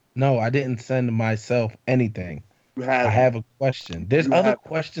No, I didn't send myself anything. You I have have a question. There's you other have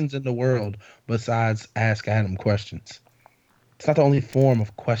questions in the world besides Ask Adam questions. It's not the only form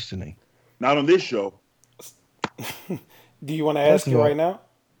of questioning. not on this show. Do you want to First ask of it right all, now?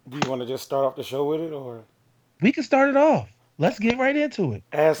 Do you want to just start off the show with it, or we can start it off. Let's get right into it.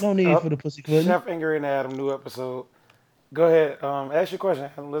 ask No need for the pussyfooting. Chef Inger and Adam new episode? Go ahead. Ask your question,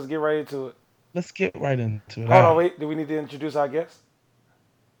 Adam. Let's get right into it. Let's get right into it. All Hold on, right. wait. Do we need to introduce our guest?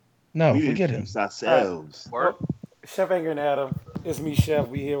 No, We forget introduce him. All right. ourselves. Well, Chef Inger and Adam. It's me, Chef.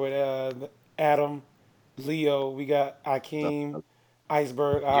 We here with Adam, Leo. We got Akeem,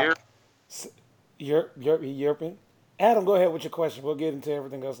 Iceberg, Yeah. Yerpin. Adam, go ahead with your question. We'll get into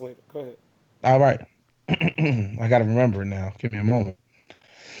everything else later. Go ahead. All right. I got to remember it now. Give me a moment.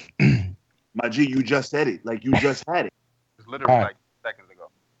 My G, you just said it. Like you just had it. It's All literally right. like seconds ago.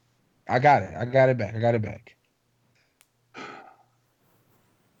 I got it. I got it back. I got it back.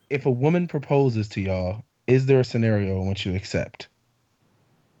 If a woman proposes to y'all, is there a scenario in which you accept?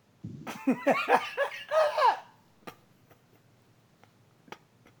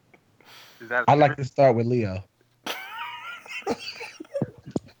 Is that a I'd like serious? to start with Leo.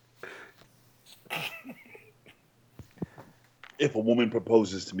 If a woman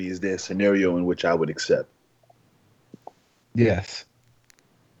proposes to me, is there a scenario in which I would accept? Yes.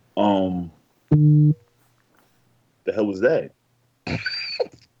 Um, the hell was that?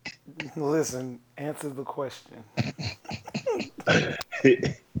 Listen, answer the question.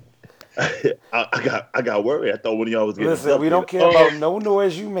 I got worried. I thought one of y'all was getting Listen, we abducted. don't care about no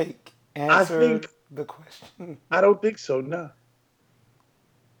noise you make. I Answer think the question. I don't think so. Nah.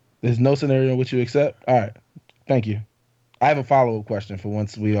 There's no scenario in which you accept? All right. Thank you. I have a follow up question for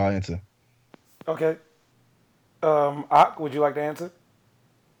once we all answer. Okay. Would you like to answer?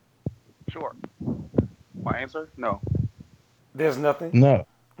 Sure. My answer? No. There's nothing. No.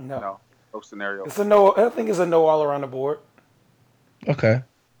 No. No. No scenario. It's a no. I think it's a no all around the board. Okay.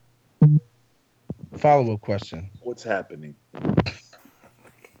 Follow up question. What's happening?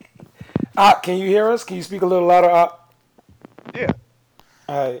 Can you hear us? Can you speak a little louder? Yeah.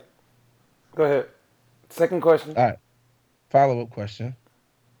 All right. Go ahead. Second question. All right. Follow up question.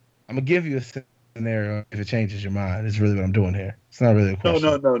 I'm gonna give you a scenario if it changes your mind. It's really what I'm doing here. It's not really a No,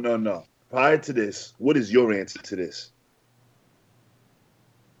 no, question. no, no, no. Prior to this, what is your answer to this?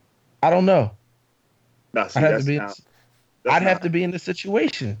 I don't know. Now, I'd see, have to that's be. not. That's I'd have not. to be in the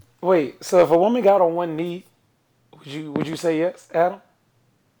situation. Wait. So if a woman got on one knee, would you say yes, Adam?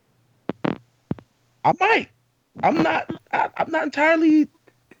 I might. I'm not. I'm not entirely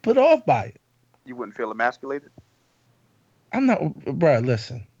put off by it. You wouldn't feel emasculated? I'm not, bro.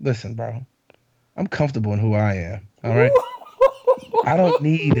 Listen, bro. I'm comfortable in who I am. All right. I don't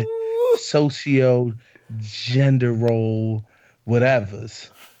need socio gender role whatevers.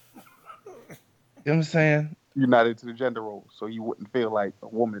 You know what I'm saying? You're not into the gender role, so you wouldn't feel like a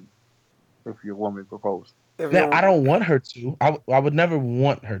woman if your woman proposed. If Now, I you don't want her to. I would never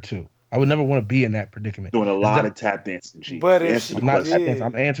want her to. I would never want to be in that predicament. Doing a It's lot never, of tap dancing, G. but if Answer the she I'm not tap question. dancing.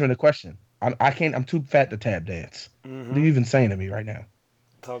 I'm did, answering the question. I can't. I'm too fat to tap dance. What are you mm-hmm. even saying to me right now?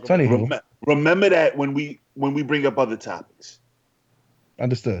 Talk So, about it. anywho, Remember that when we bring up other topics.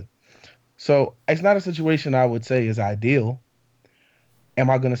 understood. So, it's not a situation I would say is ideal. Am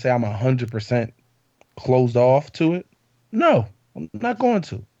I going to say I'm 100% closed off to it? No, I'm not going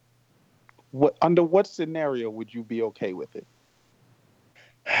to. What under what scenario would you be okay with it?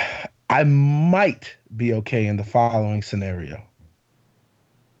 I might be okay in the following scenario.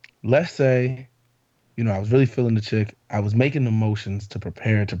 Let's say, I was really feeling the chick. I was making the motions to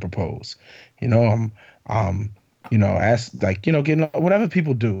prepare to propose. I'm, ask like, getting whatever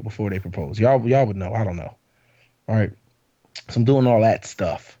people do before they propose. Y'all would know. I don't know. All right. So I'm doing all that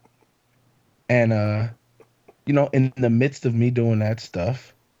stuff. And in the midst of me doing that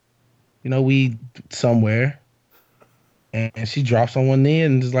stuff, we somewhere and she drops on one knee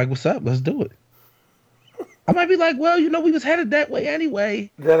and is like, "What's up? Let's do it." I might be like, "Well, we was headed that way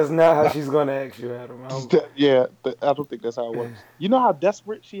anyway." That is not how But she's going to ask you, Adam. Yeah, I don't think that's how it works. You know how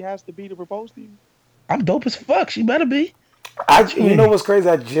desperate she has to be to propose to you? I'm dope as fuck. She better be. I, What you you know mean? what's crazy?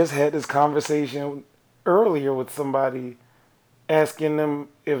 I just had this conversation earlier with somebody asking them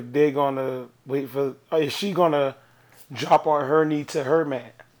if they're gonna wait for, or is she gonna drop on her knee to her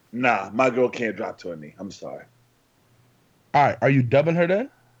man? Nah, my girl can't drop to a knee. I'm sorry. All right. Are you dubbing her then?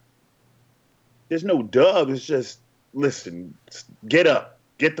 There's no dub. It's just listen. Get up.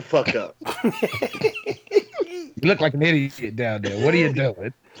 Get the fuck up. You look like an idiot down there. What are you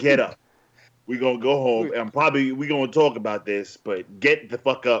doing? Get up. We gonna go home Wait, and probably we gonna talk about this, but get the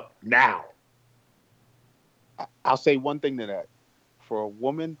fuck up now. I'll say one thing to that. for a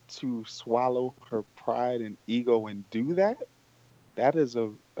woman to swallow her pride and ego and do that, that is a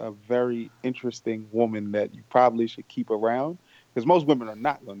very interesting woman that you probably should keep around because most women are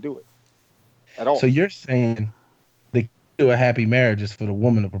not going to do it at So all. you're saying the key to a happy marriage is for the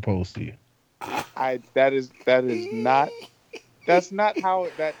woman to propose to you. That is not that's not how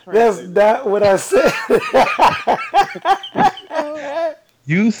that That's translated. not what I said.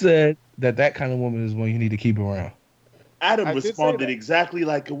 You said that kind of woman is one you need to keep around. Adam I did say responded that. exactly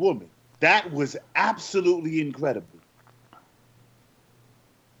like a woman. That was absolutely incredible.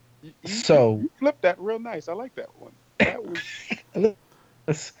 So You flipped that real nice. I like that one. That was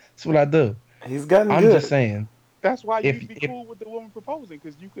that's what I do. He's gotten I'm just good. saying that's why if you'd be if cool with the woman proposing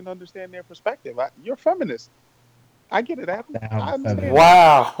because you can understand their perspective. You're feminist. I get it, Adam. now I'm I a understand feminist.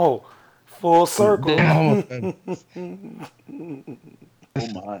 that. Wow. Full circle. Now I'm a feminist. Oh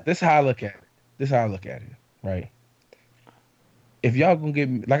my. This is how I look at it. This is how I look at it. Right. If y'all gonna give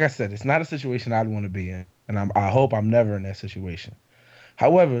me, like I said, it's not a situation I'd want to be in, and I hope I'm never in that situation.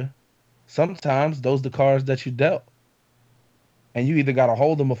 However, sometimes those the cards that you dealt, and you either gotta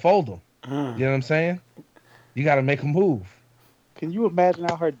hold them or fold them. You know what I'm saying? You gotta make a move. Can you imagine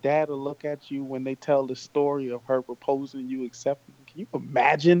how her dad will look at you when they tell the story of her proposing, you accepting? Can you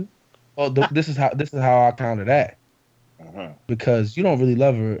imagine? Well, this is how I counter that Uh-huh. because you don't really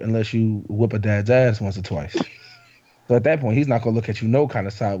love her unless you whip a dad's ass once or twice. So at that point, he's not gonna look at you no kind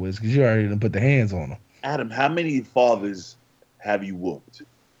of sideways because you already done put the hands on him. Adam, how many fathers have you whooped?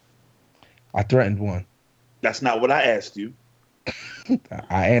 I threatened one. That's not what I asked you.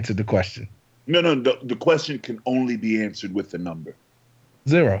 I answered the question. No, the question can only be answered with a number.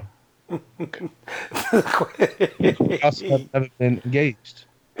 0. Also, I've never been engaged.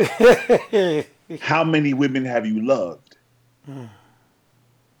 How many women have you loved?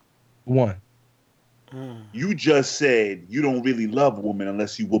 1. You just said you don't really love a woman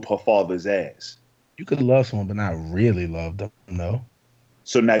unless you whoop her father's ass. You could love someone but not really love them. No.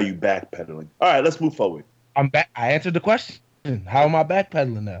 So now you backpedaling. All right, let's move forward. I'm back. I answered the question. How am I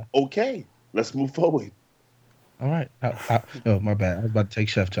backpedaling now? Okay, let's move forward. All right. No, my bad. I was about to take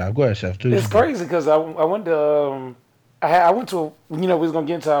Chef job. Go ahead, Chef. Do what It's you do. crazy because I went to I went to we was gonna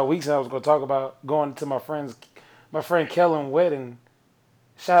get into our weeks and I was gonna talk about going to my friend Kellen wedding.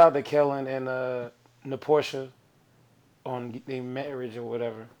 Shout out to Kellen and Naporsha on their marriage or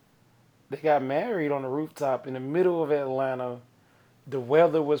whatever. They got married on the rooftop in the middle of Atlanta. The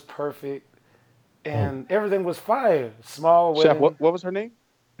weather was perfect and everything was fire. Small Chef, wedding. what was her name?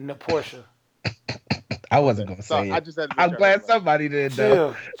 Naporsha. I wasn't gonna Sorry, say I it. just had to make I'm sure I glad heard it right. somebody did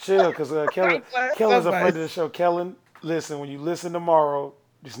though. Chill, because Kellen's I'm glad a friend of somebody- the show. Kellen, listen, when you listen tomorrow,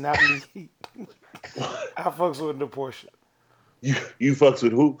 it's not me. I fucks with the Porsche. You fucks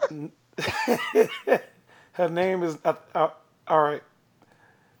with who? Her name is all right.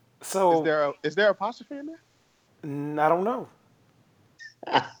 So Is there apostrophe in there? I don't know.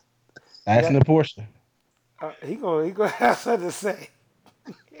 Asking the portion. He gonna have something to say.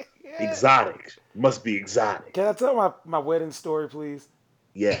 Exotic. Must be exotic. Can I tell my wedding story, please?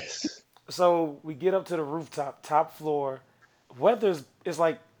 Yes. So we get up to the rooftop, top floor. Weather's is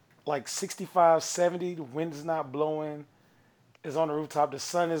like 65, 70. The wind's not blowing. It's on the rooftop. The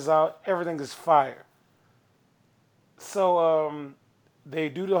sun is out. Everything is fire. So they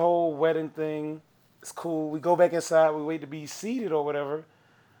do the whole wedding thing. It's cool. We go back inside. We wait to be seated or whatever.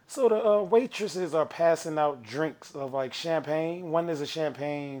 So the waitresses are passing out drinks of like champagne. One is a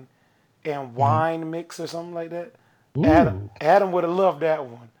champagne and wine mix or something like that. Ooh. Adam would have loved that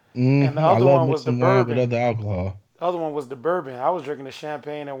one. And the I other love one was the mixing wine with bourbon. other alcohol. The other one was the bourbon. I was drinking the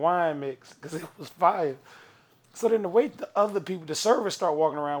champagne and wine mix because it was fire. So then the other people, the servers start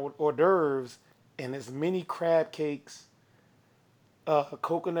walking around with hors d'oeuvres and this mini crab cakes,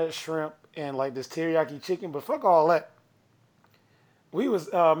 coconut shrimp, and like this teriyaki chicken. But fuck all that. We was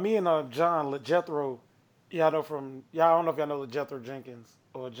me and John LeJethro. Y'all don't know if y'all know LeJethro Jenkins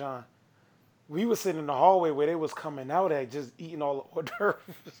or John. We was sitting in the hallway where they was coming out at just eating all the hors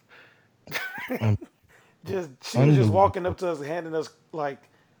d'oeuvres. She was just Unbelievable. walking up to us, handing us like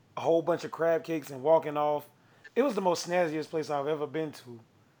a whole bunch of crab cakes and walking off. It was the most snazziest place I've ever been to.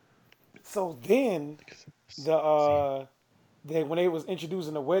 So then when they was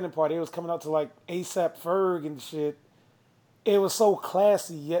introducing the wedding party, it was coming out to like ASAP Ferg and shit. It was so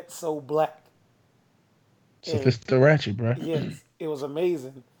classy yet so black. Sophisticated ratchet, bro. Yes, it was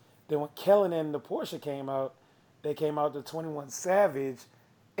amazing. Then when Kellen and the Porsche came out, they came out to 21 Savage.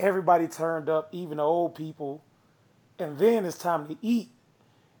 Everybody turned up, even the old people. And then it's time to eat.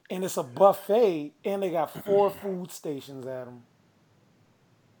 And it's a buffet, and they got 4 food stations at them.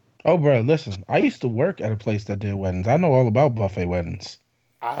 Oh, bro, listen. I used to work at a place that did weddings. I know all about buffet weddings.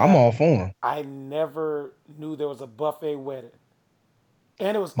 I I'm have all for them. I never knew there was a buffet wedding,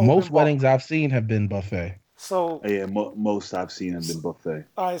 and it was open Most bar. weddings I've seen have been buffet. So, Yeah, most I've seen have been buffet.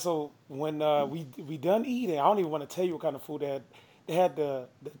 all right. So when we done eating, I don't even want to tell you what kind of food they had. They had the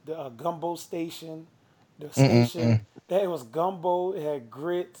gumbo station, the station. Mm-mm-mm. It was gumbo. It had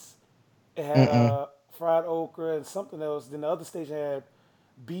grits. It had Mm-mm. fried okra and something else. Then the other station had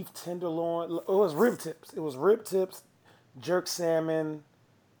beef tenderloin. It was rib tips. It was rib tips, jerk salmon,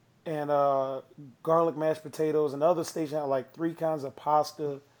 and garlic mashed potatoes. And the other station had like three kinds of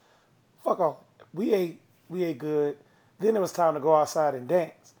pasta. Fuck off. We ate good. Then it was time to go outside and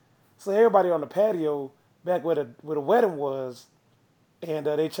dance. So everybody on the patio back where the wedding was, and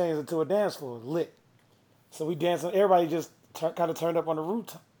they changed it to a dance floor, lit. So we danced. Everybody just kind of turned up on the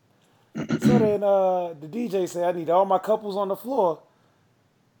rooftop. So then the DJ said, "I need all my couples on the floor."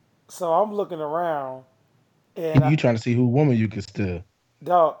 So I'm looking around, and You trying to see who woman you can steal.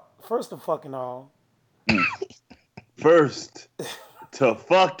 dog, first of fucking all, Mm. First to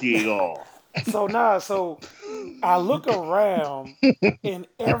fucking all. so I look around, and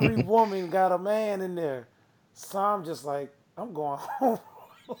every woman got a man in there. So I'm just like, I'm going home.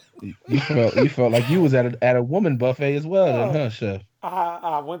 You felt like you was at a woman buffet as well, then, Oh, huh, chef?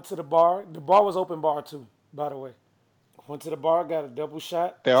 I went to the bar. The bar was open bar too, by the way. Went to the bar, got a double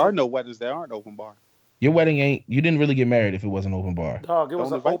shot. There are no weddings that aren't open bar. Your wedding ain't. You didn't really get married if it wasn't open bar. Dog, it was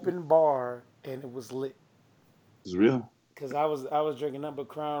Don't an invite me. open bar, and it was lit. It's real. Cause I was drinking nothing but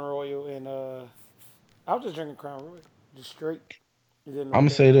Crown Royal, and I was just drinking Crown Royal, just straight. It didn't I'm know gonna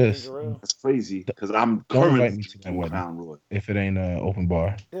that say no this: ginger ale. That's crazy because I'm don't invite currently me to that drinking wedding Crown Royal. if it ain't open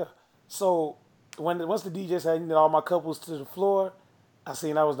bar. Yeah. So once the DJ said I needed all my couples to the floor, I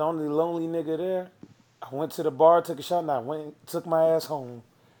seen I was the only lonely nigga there. I went to the bar, took a shot, and I took my ass home,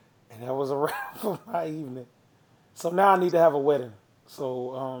 and that was a wrap for my evening. So now I need to have a wedding.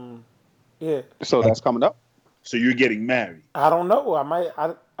 So yeah, So that's coming up. So you're getting married. I don't know. I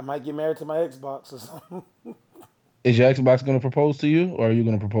might get married to my Xbox or something. Is your Xbox gonna propose to you, or are you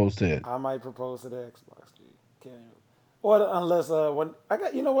gonna propose to it? I might propose to the Xbox. Dude. Can't. Or unless when I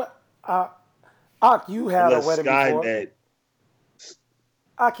got you know what, you had a Unless wedding before. Skynet.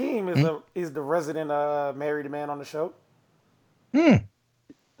 Akeem is Hmm? the resident married man on the show. Hmm.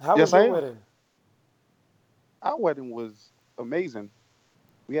 How was Yes, I your am. wedding? Our wedding was amazing.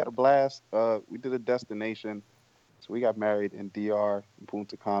 We had a blast. We did a destination. So we got married in DR in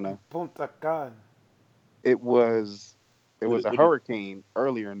Punta Cana. Punta Cana. It was What, a what do you, hurricane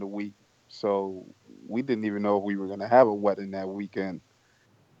earlier in the week, so we didn't even know if we were gonna have a wedding that weekend.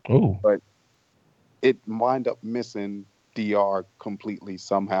 Oh, But it wound up missing DR completely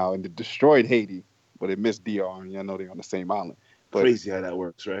somehow, and it destroyed Haiti, but it missed DR, and I know they're on the same island. But crazy how that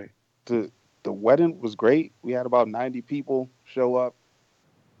works, right? the the wedding was great. We had about 90 people show up,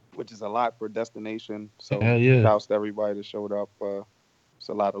 which is a lot for a destination. So hell yeah. shouts to everybody that showed up. It's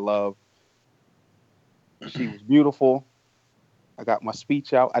a lot of love. She was beautiful. I got my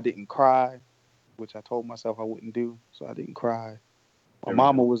speech out. I didn't cry, which I told myself I wouldn't do, so I didn't cry. My Very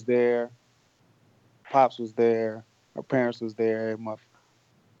mama good. was there. Pops was there. Her parents was there. My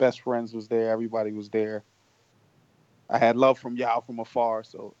best friends was there. Everybody was there. I had love from y'all from afar,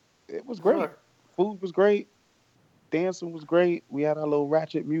 so it was great. Right. Food was great. Dancing was great. We had our little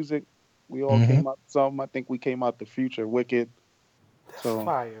ratchet music. We all Hmm. came out to some. I think we came out the Future Wicked. So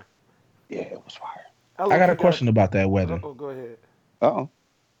Fire. yeah, it was fire. I I look got a you got. question about that wedding. Oh, go ahead. Oh,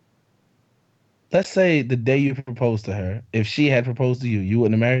 Let's say the day you proposed to her, if she had proposed to you, you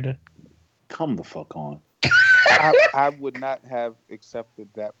wouldn't have married her. Come the fuck on. I would not have accepted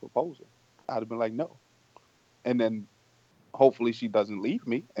that proposal. I'd have been like, no. And then hopefully she doesn't leave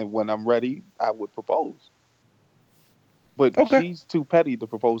me. And when I'm ready, I would propose. But Okay. she's too petty to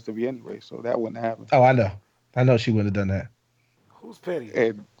propose to me anyway, so that wouldn't happen. Oh, I know. I know she wouldn't have done that. Who's petty?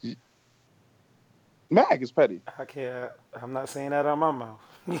 And Mag is petty. I can't. I'm not saying that out of my mouth.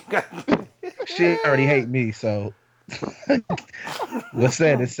 She already hate me, so what's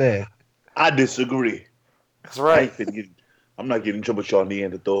said is said. I disagree. That's I right. ain't finna get. I'm not getting in trouble with y'all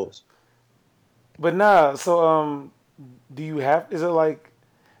Neanderthals. But nah. So do you have? Is it like?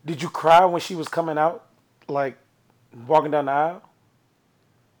 Did you cry when she was coming out, like walking down the aisle?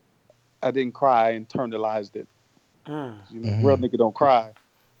 I didn't cry, I internalized it. Mm, You know, real nigga don't cry.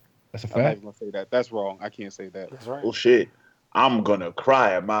 That's a I'm not fact. even gonna say that. That's wrong. I can't say that. that's right. Well, shit. I'm gonna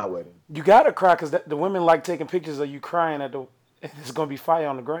cry at my wedding. You gotta cry because the women like taking pictures of you crying at the. And it's gonna be fire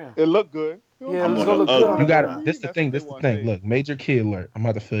on the ground. It looked good. Yeah, I'm it's gonna gonna look good on You the ugly got cry. ground. this. The That's what thing. they This the want to thing. see. Look, major key alert. I'm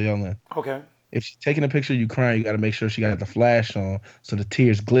about to fill y'all in. Okay. If she's taking a picture of you crying, you got to make sure she got the flash on so the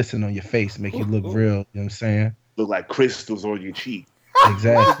tears glisten on your face, make you look real. You know what I'm saying? Look like crystals on your cheek.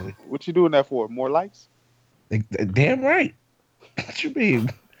 Exactly. What you doing that for? More likes? Damn right. What you mean?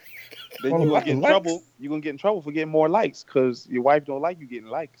 Then All you gonna about get in likes? trouble. You gonna get in trouble for getting more likes because your wife don't like you getting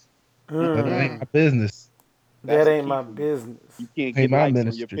likes. That ain't my business. That's That the ain't key my for you. business. You can't Ain't get my likes on your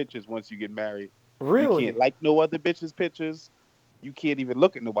ministry. pictures once you get married. You Really? can't like no other bitch's pictures. You can't even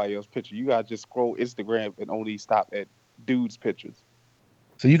look at nobody else's picture. You gotta just scroll Instagram and only stop at dudes' pictures.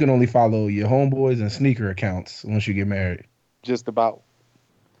 So you can only follow your homeboys and sneaker accounts once you get married. Just about.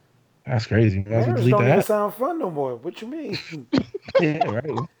 That's crazy. Might as well Marriage delete don't the even app. sound fun no more. What you mean? Yeah,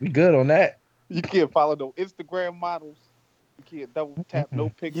 right. We good on that. You can't follow no Instagram models. You can't double tap no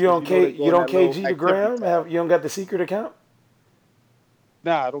pictures. You don't know they go you in don't that little KG the activity gram? tab. You don't got the secret account?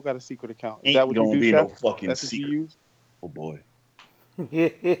 Nah, I don't got a secret account. Is Ain't that what you gonna do, be Chef? no fucking That's what you secret. use? Oh boy.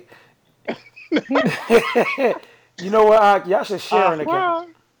 You know what? Y'all should share an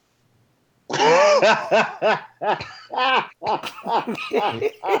account.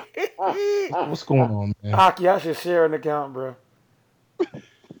 What's going on, man? Y'all should share an account, bro.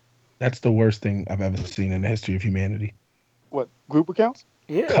 That's the worst thing I've ever seen in the history of humanity. What, group accounts?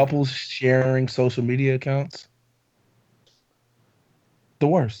 Yeah. Couples sharing social media accounts. The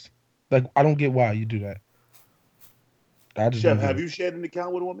worst. Like, I don't get why you do that. I just Chef, don't get have it. you shared an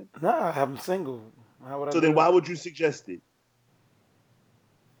account with a woman? Nah, I'm single. How would I So do then that? why would you suggest it?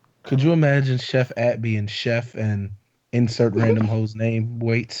 Could you imagine Chef at being chef and insert random hoe's name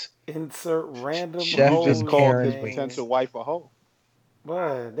waits? Insert random Chef You just and hoes called Karen his name. potential wife a hoe.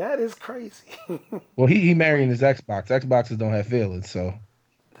 Boy, that is crazy. Well, he marrying his Xbox. Xboxes don't have feelings, so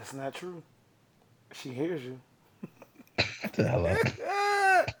That's not true. She hears you. what the hell up.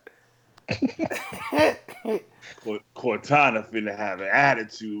 Cortana finna have an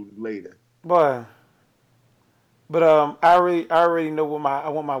attitude later. Boy. But I already know what I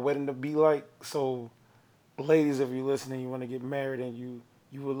want my wedding to be like. So, ladies, if you're listening, you want to get married and you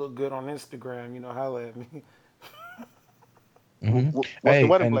will look good on Instagram, holla at me. Mhm. What's the Hey,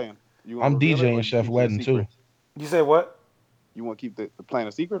 wedding and plan? You gonna I'm reveal it, or DJing you Chef keep it a wedding secret? too. You say what? You want to keep the plan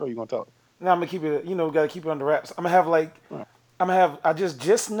a secret, or you gonna tell it? No, I'm gonna keep it. Gotta keep it under wraps. I'm gonna have like, Right. I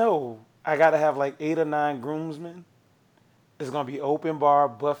just know I gotta have like 8 or 9 groomsmen. It's gonna be open bar,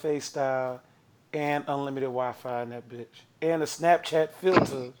 buffet style, and unlimited Wi-Fi in that bitch, and a Snapchat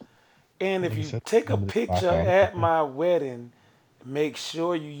filter. And if Nigga you said take a unlimited picture Wi-Fi. at my wedding, make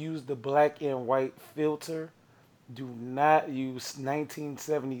sure you use the black and white filter. Do not use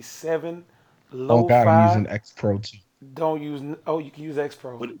 1977 Oh God, I'm lo-fi. using X Pro too. Don't use. Oh, you can use X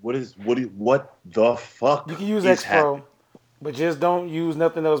Pro. What the fuck You can use is X Pro, happening? but just don't use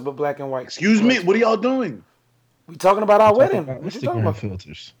nothing else but black and white. Excuse for me, X what are Pro. y'all doing? We talking about our I'm talking wedding. about What you talking Instagram about?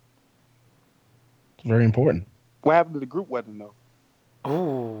 filters. It's very important. What happened to the group wedding though?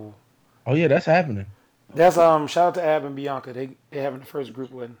 Ooh, Oh yeah, that's happening. that's shout out to Ab and Bianca. They having the first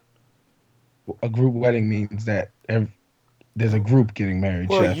group wedding. A group wedding means that there's a group getting married,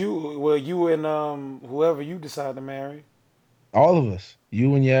 Well, Chef. you and whoever you decide to marry. All of us.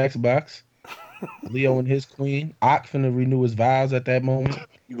 You and your Xbox. Leo and his queen. Ock finna renew his vows at that moment.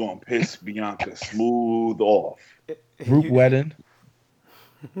 You gonna piss Bianca smooth off. Group You, wedding.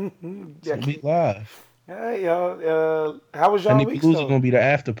 It's yeah, gonna be live. hey y'all. How was y'all Penny weeks Palooza though? gonna be the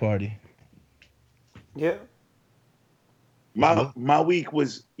after party. Yeah. My week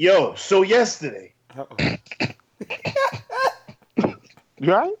was so yesterday. Uh-oh.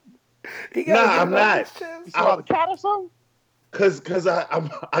 You all right? He gotta Nah, get I'm it off not. his chest. You saw the cat or something? Cause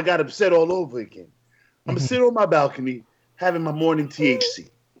I got upset all over again. I'm Mhm. sitting on my balcony having my morning THC.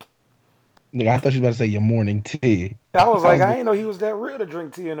 Nigga, I thought you were about to say your morning tea. I was like, I like, didn't know he was that real to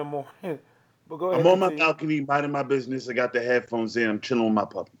drink tea in the morning. But go ahead, I'm on my continue. balcony minding my business. I got the headphones in. I'm chilling with my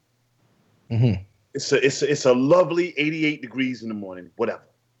puppy. mhm. It's a lovely 88 degrees in the morning. Whatever.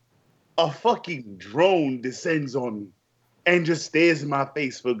 A fucking drone descends on me and just stares in my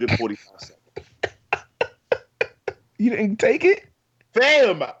face for a good 45 seconds. You didn't take it?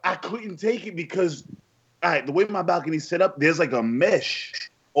 Fam, I couldn't take it because, all right, the way my balcony's set up, there's like a mesh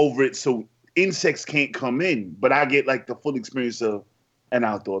over it so insects can't come in, but I get like the full experience of an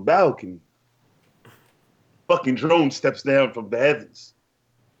outdoor balcony. Fucking drone steps down from the heavens,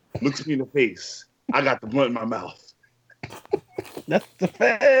 looks me in the face. I got the blunt in my mouth. That's the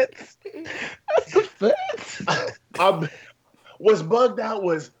feds. That's the feds. What's bugged out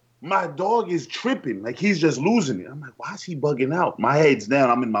was my dog is tripping. Like he's just losing it. I'm like, why is he bugging out? My head's down.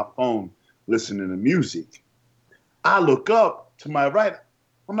 I'm in my phone listening to music. I look up to my right.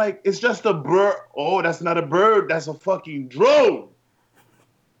 I'm like, it's just a bird. Oh, that's not a bird. That's a fucking drone.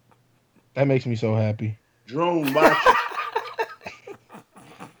 That makes me so happy. Drone, watch it.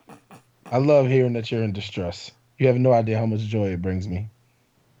 I love hearing that you're in distress. You have no idea how much joy it brings me.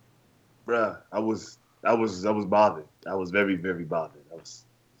 Bruh, I was bothered. I was very, very bothered. I was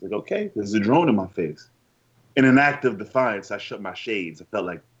like, okay, there's a drone in my face. In an act of defiance, I shut my shades. I felt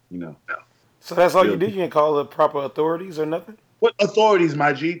like, you know, So that's all you really. did? You didn't call the proper authorities or nothing? What authorities,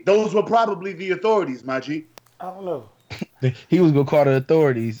 my G? Those were probably the authorities, my G. I don't know. He was gonna call the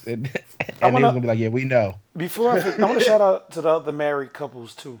authorities, and I and they was wanna gonna be like, "Yeah, we know." before I forget, I want to shout out to the other married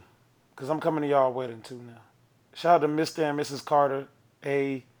couples too, because I'm coming to y'all wedding too now. Shout out to Mr. and Mrs. Carter,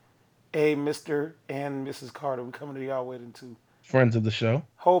 Mr. and Mrs. Carter. We coming to y'all wedding too. Friends of the show.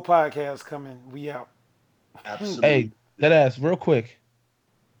 Whole podcast coming. We out. Absolutely. Hey, that ass, real quick.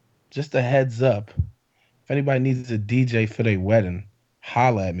 Just a heads up. If anybody needs a DJ for their wedding,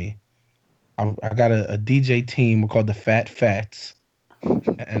 holla at me. I got a DJ team called the Fat Fats,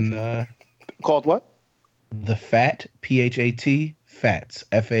 and Called what? the Fat PHAT Fats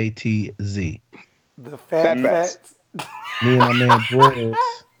FATZ. The Fat fat Fats. fats. Me and my man Dreads.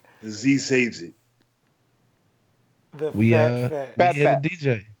 Z saves it. The We fat fat. we Fat here to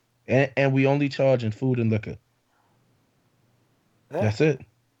Fats. DJ, and we only charging food and liquor. That, That's it.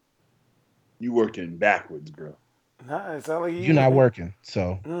 You working backwards, bro. nah, it sound like You're not working,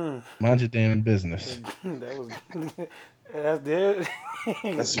 so Mm, mind your damn business. that was that's there.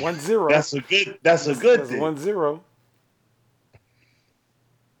 That's 1-0. That's a good. That's a good That's thing. 1-0.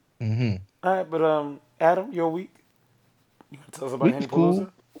 Hmm. All right, but Adam, your week. You want to tell us about Week Henny was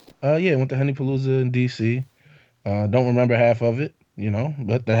cool. Palooza? Yeah, went to Honeypalooza in DC. Don't remember half of it,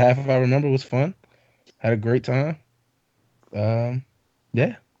 but the half I remember was fun. Had a great time. Yeah,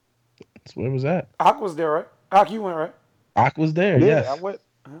 that's where it was at. Ak was there, right? Ak, you went, right? Ak was there, Yeah, yes. I went.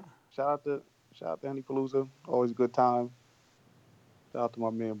 Yeah. Shout out to Henny Palooza. Always a good time. Shout out to my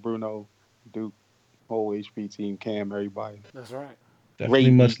man Bruno, Duke, whole HP team, Cam, everybody. That's right. Definitely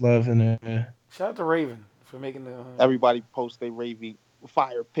Ravy. much love in there. Shout out to Raven for making the. Everybody post their Ravy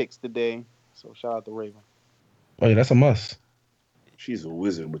fire picks today. So shout out to Raven. Oh yeah, that's a must. She's a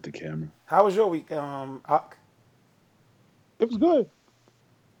wizard with the camera. How was your week, Ak? It was good.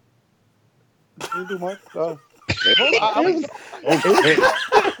 Didn't do much. Okay. Can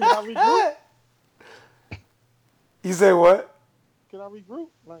I regroup? You say what? Can I regroup?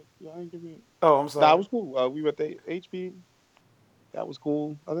 Like, y'all ain't give me. Oh, I'm sorry. Nah, it was cool. We were at the HP. That was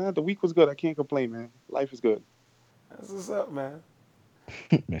cool. Other than that, the week was good. I can't complain, man. Life is good. That's what's up, man.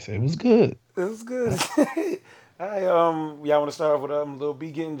 They say it was good. It was good. Y'all want to start off with Lil B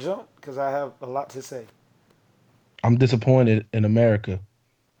getting jumped because I have a lot to say. I'm disappointed in America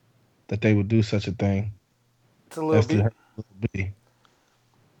that they would do such a thing. To Lil That's B. to Lil B.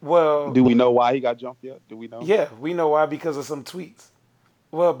 Well, Do we know why he got jumped yet? Do we know? yeah, we know why because of some tweets.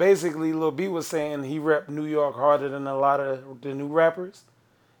 Well, basically, Lil B was saying he repped New York harder than a lot of the new rappers.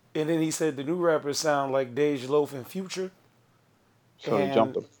 And then he said the new rappers sound like Dej Loaf and Future. So they And-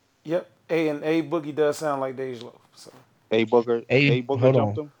 jumped him. Yep. A Boogie does sound like Dej Loaf. So A Booker hold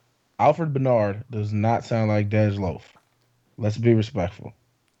jumped on. him. Alfred Bernard does not sound like Dej Loaf. Let's be respectful.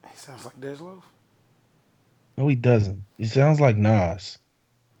 he sounds like Dej Loaf. No, he doesn't. He sounds like Nas.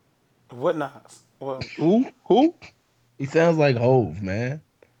 What Nas? Well, Who? He sounds like Hove, man.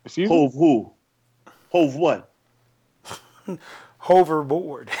 Excuse me? Hove who? Hove what?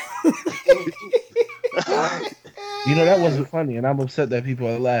 hoverboard. That wasn't funny, and I'm upset that people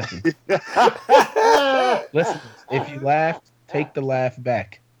are laughing. Listen, if you laughed, take the laugh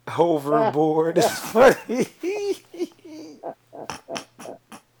back. Hoverboard. It's funny.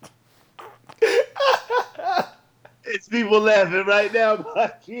 It's people laughing right now,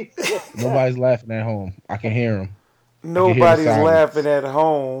 Bucky. Nobody's laughing at home. I can hear them. Nobody's silence. laughing at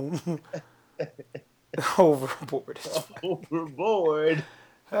home. Hoverboard. Overboard.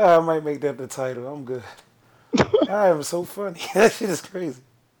 I might make that the title. I'm good. I am so funny. That shit is crazy.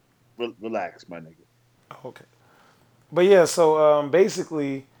 Relax, my nigga. Okay. But yeah, so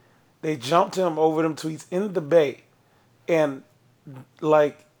basically, they jumped him over them tweets in the Bay. And,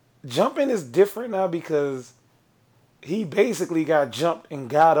 like, jumping is different now because he basically got jumped and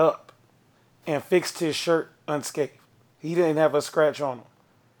got up and fixed his shirt unscathed. He didn't have a scratch on him.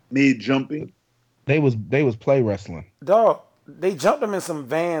 Me jumping. They was play wrestling. Dog, they jumped him in some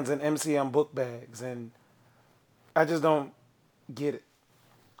Vans and MCM book bags, and I just don't get it.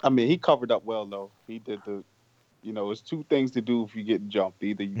 I mean, he covered up well, though. He did it's two things to do if you get jumped.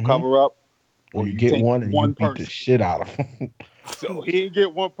 Either you cover up Or you get take one and you beat person. the shit out of him. So he didn't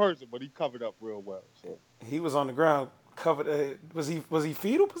get one person, but he covered up real well. So He was on the ground covered. Was he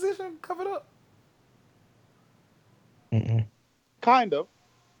fetal position covered up? Mm-mm. kind of.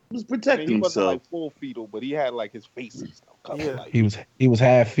 was I mean, protecting he wasn't himself. like full fetal, but he had like his face and stuff covered. Yeah. Like, He was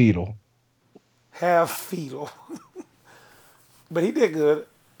half fetal. Half fetal. But he did good.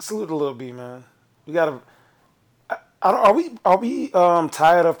 Salute to Lil B, man. We gotta. I don't, are we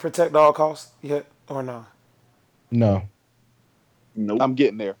tired of protect all costs yet or no? No. Nope. I'm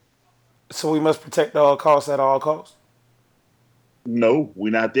getting there. So we must protect all costs at all costs. No,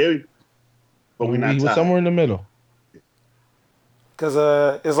 we're not there. But we're not We was tired. somewhere in the middle. Cause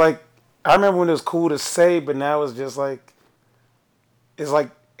it's like I remember when it was cool to say, but now it's just like it's like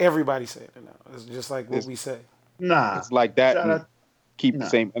everybody saying it now. It's just like what It's- we say. Nah. It's like that. Shout And out- keep Nah. the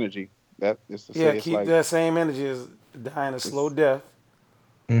same energy. That is to say, Yeah, it's keep like that same energy as dying a slow death.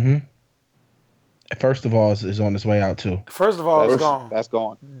 Mm-hmm. First of all, is on its way out too. First of all, it's gone. That's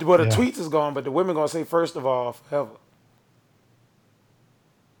gone. Well, the Yeah. tweets is gone, but the women gonna say first of all forever.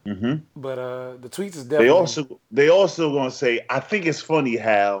 Mm-hmm. But the tweets is definitely. They also gonna say, I think it's funny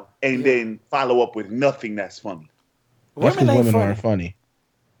how, and Yeah. then follow up with nothing that's funny. That's because Women ain't women funny. aren't funny.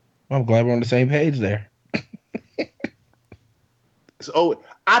 Well, I'm glad we're on the same page there. So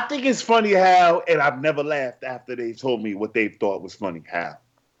I think it's funny how, and I've never laughed after they told me what they thought was funny. How?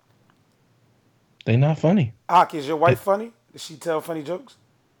 They not funny. Ak, is your wife funny? Does she tell funny jokes?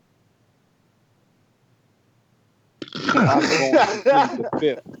 I'm going to plead the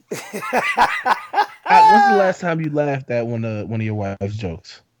fifth. When's the last time you laughed at one of your wife's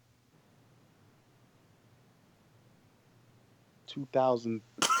jokes?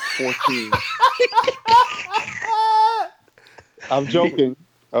 2014. I'm joking.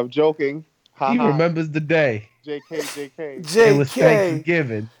 I'm joking. Ha He ha. remembers the day. JK, JK. JK. It was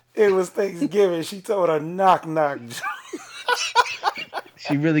Thanksgiving. It was Thanksgiving. She told a knock joke.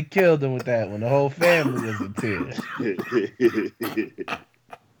 She really killed him with that one. The whole family was in tears.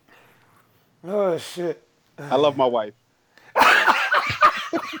 Oh shit. I love my wife.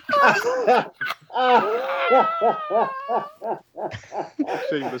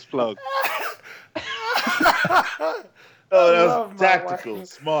 Shameless plug. Oh, that love was my tactical. wife.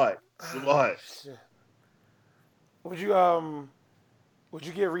 Smart. Shit. Would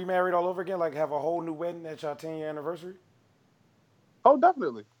you get remarried all over again? Like have a whole new wedding at your 10-year anniversary? Oh,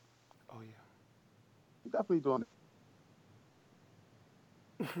 definitely. Oh yeah. Definitely doing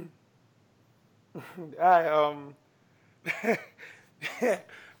it. All right,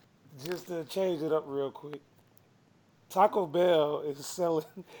 just to change it up real quick. Taco Bell is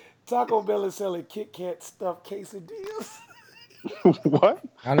selling Kit Kat stuffed quesadillas. What?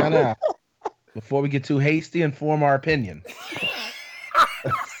 No. Before we get too hasty and form our opinion.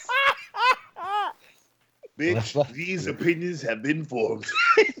 Bitch, Let's- these opinions have been formed.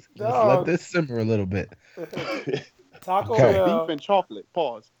 Let's Dog. let this simmer a little bit. Taco Okay. Bell. Beef and chocolate.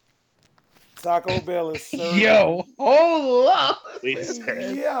 Pause. Taco Bell is serving. Yo, hold up. Wait a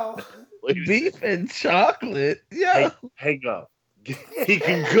second. Yo. Wait a Beef second. and chocolate. Yo. Hey, hang up. He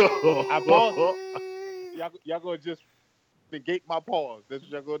can go. I paused. Y'all gonna just negate my pause. That's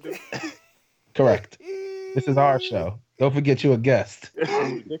what y'all gonna do? Correct. This is our show. Don't forget you're a guest. That's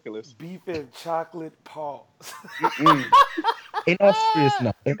ridiculous. Beef and chocolate pause. Mm. In all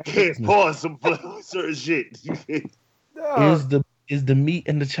seriousness, You can't pause some certain shit. You can't. Dog. is the meat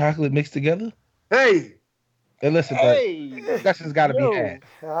and the chocolate mixed together? Hey, Hey, listen, Hey, discussion's got to be had.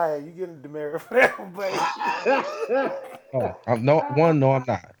 All right, you getting demerit for that one, buddy. Oh, I'm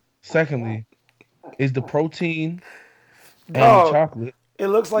not. Secondly, is the protein and the Dog, chocolate, it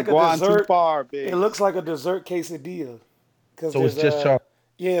looks like a gone too dessert. far, big. It looks like a dessert quesadilla. so it's just chocolate.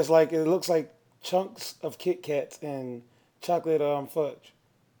 Yeah, it's like it looks like chunks of Kit Kats and chocolate fudge.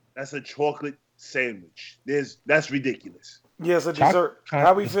 that's a chocolate sandwich. That's ridiculous. Yeah, it's a Choc- dessert. chocolate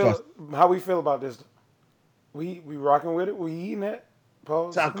How we disgusting. feel? How we feel about this? We rocking with it. We eating that.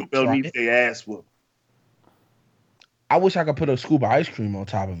 Pause. Taco Bell Try needs it. their ass whooped. I wish I could put a scoop of ice cream on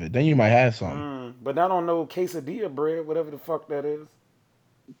top of it. Then you might have some. But I don't know quesadilla bread, whatever the fuck that is.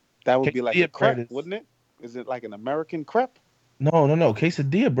 That would be like a Quesadilla bread crepe, is- wouldn't it? Is it like an American crepe? No.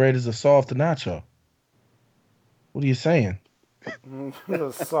 Quesadilla bread is a soft nacho. What are you saying?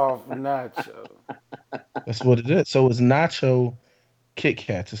 A soft nacho. That's what it is. So it's nacho Kit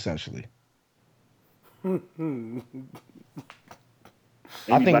Kats, essentially. I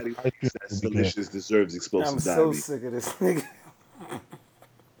think Anybody ice cream that's would be good. delicious deserves explosive I'm so diabetes. sick of this nigga.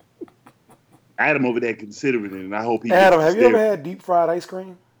 Adam over there considering it, and I hope he. Adam, gets have you ever there. had deep fried ice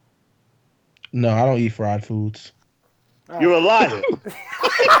cream? No, I don't eat fried foods. You're a liar.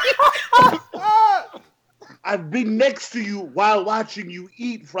 I've been next to you while watching you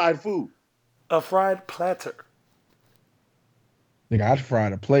eat fried food. A fried platter. Nigga, I'd fry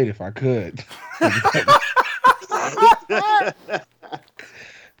a plate if I could.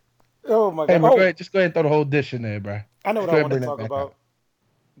 my Hey, god. bro, Oh, just go ahead and throw the whole dish in there, bro. I know Just what go I ahead and want to bring that talk back about. up.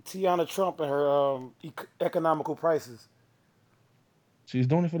 Tiana Trump and her economical prices. She's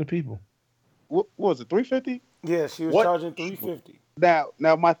doing it for the people. What was it? 350. Yeah, she was What? charging $350.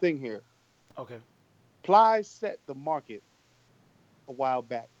 Now my thing here. Okay. Ply set the market a while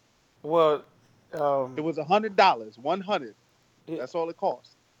back. Well, It was $100. 100. it, That's all it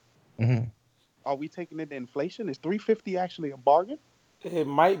costs. Hmm. Are we taking it to inflation? Is 350 actually a bargain? it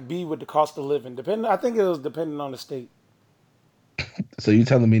might be with the cost of living. I think it was depending on the state. So you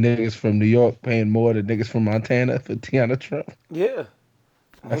telling me niggas from New York paying more than niggas from Montana for Tiana Trump? Yeah.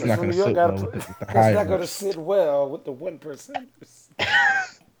 That's Niggas not from gonna New York sit got well to with put. the That's higher not going to ups. sit well with the 1%ers.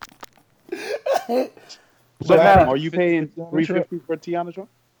 So But Adam, now, Are you paying Tiana Trump? 350 for Tiana Trump?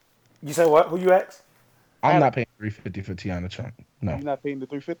 you say what? Who you asked? I'm Adam, not paying $350 for Tiana Trump. No. you're not paying the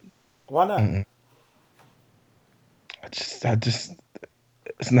 350? Why not? Mm-mm. I just,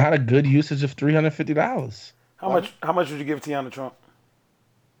 it's not a good usage of $350. Why not? How much would you give Tiana Trump?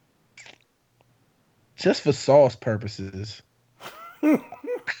 Just for sauce purposes.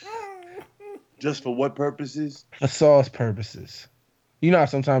 Just for what purposes? For sauce purposes. You know how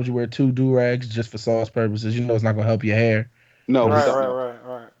sometimes you wear 2 do-rags just for sauce purposes. You know it's not gonna help your hair. No, But we Right, it's, don't right,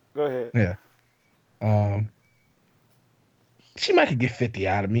 know. right. Go ahead. yeah. She might could get 50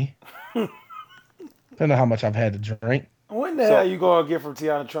 out of me. Depending on how much I've had to drink. When the hell So you gonna get from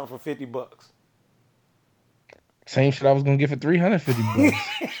Tiana Trump for $50? Same shit I was gonna get for $350.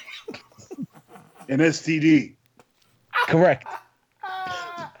 An STD. Correct.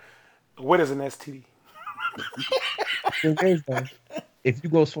 What is an STD? Thing is, though, if you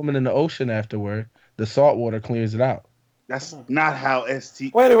go swimming in the ocean afterward, the salt water clears it out. That's not how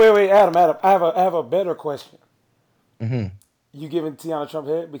ST. Wait, Adam. I have a better question. Hmm. You giving Tiana Trump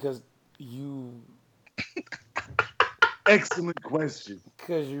head because you Excellent question.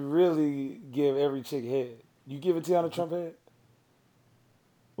 really give every chick head. You giving Tiana Trump head?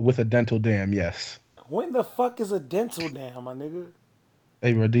 With a dental dam, yes. When the fuck is a dental dam, my nigga?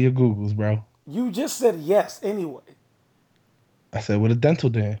 Hey, bro, do your Googles, bro. You just said yes anyway. I said with a dental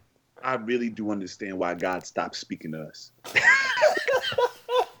dam. I really do understand why God stopped speaking to us.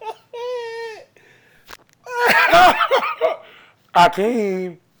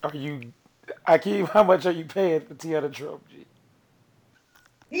 Akeem, Akeem, how much are you paying for Tiana Trump, G?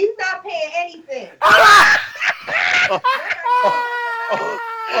 He's not paying anything.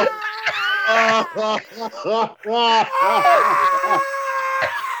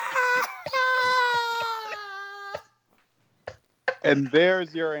 and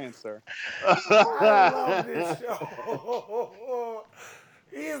there's your answer. I love this show.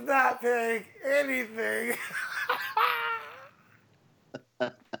 He's not paying anything.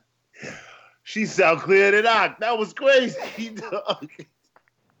 She sound clear than I. That was crazy, dog.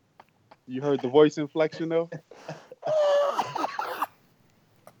 You heard the voice inflection though?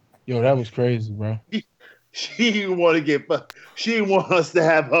 Yo, that was crazy, bro. She didn't want to get fucked. She didn't want us to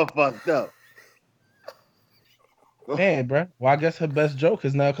have her fucked up. Man, bro. Well, I guess her best joke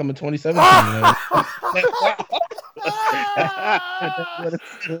is now coming 2017.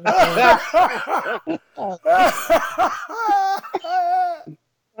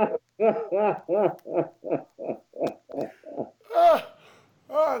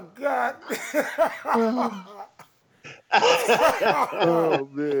 Oh God. Oh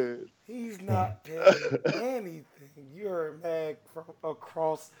man. He's not paying anything. You're mad from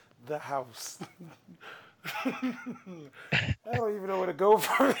across the house. I don't even know where to go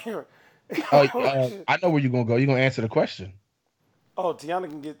from here. I know where you're gonna go. You're gonna answer the question. Oh, Tiana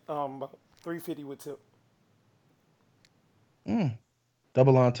can get about $350 with tip.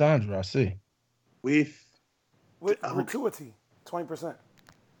 Double entendre, I see. With Gratuity, 20%.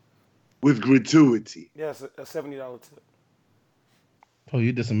 with gratuity. Yes, a $70 tip. Oh,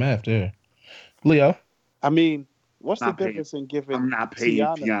 you did some math there. Leo. I mean, what's the Not paying. difference in giving I'm not paying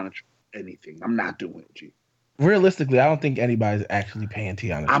Tiana? Tiana anything. I'm not doing it, G. Realistically, I don't think anybody's actually paying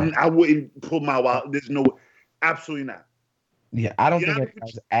Tiana Trump. I wouldn't put my wallet. There's no, absolutely not. Yeah, I don't think Tiana,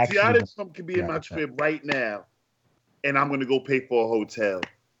 anybody's actually. Tiana Trump could be in my Tiana Trump. crib right now, and I'm gonna go pay for a hotel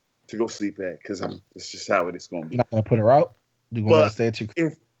to go sleep at because it's just how it's gonna be. You're not gonna put her out. You're gonna let her stay at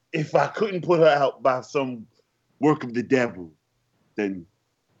your. If I couldn't put her out by some work of the devil, then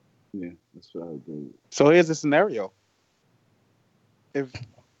yeah, that's what I would do. So here's a scenario.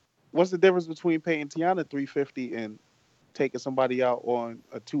 What's the difference between paying Tiana $350 and taking somebody out on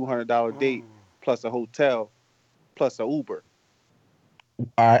a $200 date plus a hotel plus a Uber? All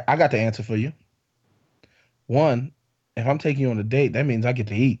right, I got the answer for you. One, if I'm taking you on a date, that means I get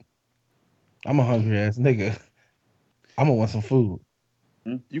to eat. I'm a hungry ass nigga. I'm gonna want some food.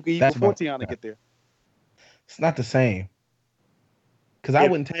 You can eat That's before my- Tiana get there. It's not the same. Because I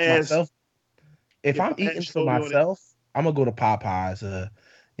If wouldn't take Paz- myself. If I'm Paz eating for showed you on it- myself, I'm gonna go to Popeyes, you know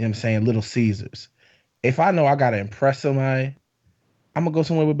what I'm saying, Little Caesars. If I know I gotta impress somebody, I'm gonna go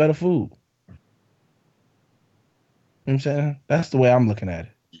somewhere with better food. You know what I'm saying? That's the way I'm looking at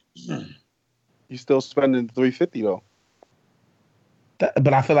it. You still spending $350 though.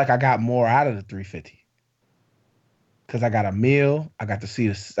 But I feel like I got more out of the 350 because I got a meal. I got to see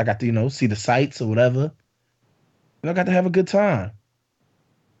the. I got to see the sights or whatever. And I got to have a good time.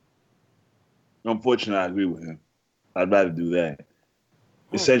 Unfortunately, I agree with him. I'd rather do that.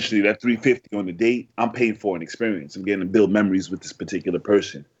 Essentially, that $350 on the date, I'm paying for an experience. I'm getting to build memories with this particular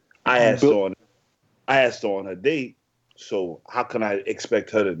person. I asked her on her date, so how can I expect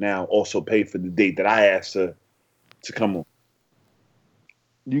her to now also pay for the date that I asked her to come on?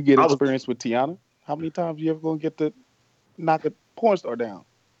 You get I was- experience with Tiana. How many times you ever gonna get to knock a porn star down?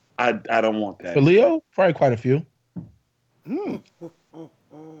 I don't want that. For Leo, probably quite a few.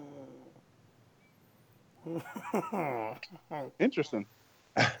 Interesting.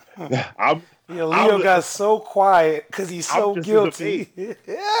 I'm, Yeah, Leo I'm- got so quiet because he's I'm so just a guilty.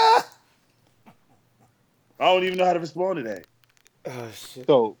 Yeah. I don't even know how to respond to that. Oh shit.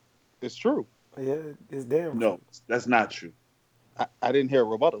 So it's true. Yeah, it's damn. No, that's not true. I didn't hear a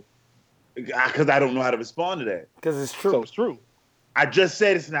rebuttal. Because I don't know how to respond to that. Because it's true. So it's true. I just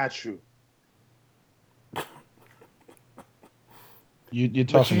said it's not true. You're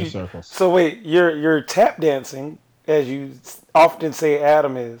talking you- in circles. So wait, you're tap dancing, as you often say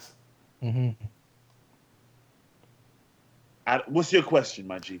Adam is. Hmm. What's your question,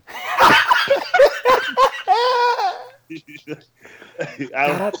 my G?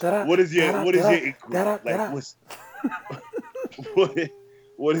 What is your inquiry? Like,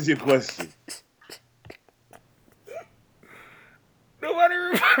 what is your question? Nobody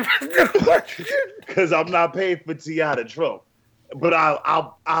remembers the question. Because I'm not paying for Tiana Trump, but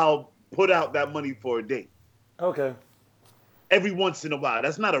I'll put out that money for a date Okay. every once in a while.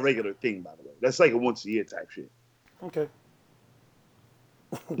 That's not a regular thing, by the way. That's like a once a year type shit. Okay.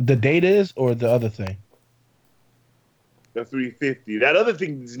 The date is or the other thing? The 350. That other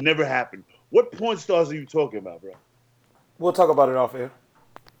thing has never happened. What porn stars are you talking about, bro? We'll talk about it off air.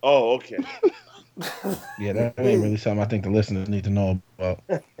 Oh, okay. Yeah, that ain't really something I think the listeners need to know about.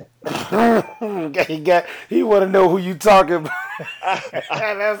 He want to know who you talking about.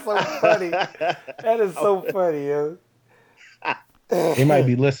 That's so funny. That is so funny, yo. They might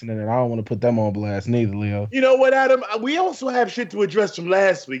be listening, and I don't want to put them on blast neither, Leo. You know what, Adam? We also have shit to address from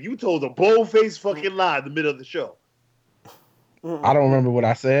last week. You told a bold-faced fucking lie in the middle of the show. I don't remember what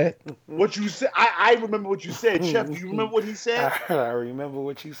I said. What you said, I remember what you said. Chef, do you remember what he said? I remember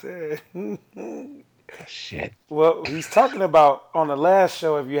what you said. Shit. Well, he's talking about on the last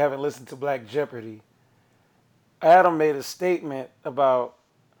show, if you haven't listened to Black Jeopardy, Adam made a statement about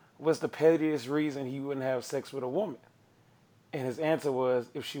what's the pettiest reason he wouldn't have sex with a woman. And his answer was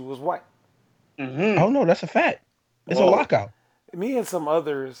if she was white. Oh, no, that's a fact. It's a Whoa. lockout. Me and some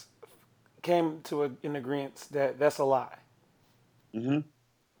others came to an agreement that that's a lie.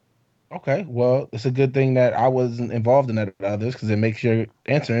 Okay, well, it's a good thing that I wasn't involved in that with others because it makes your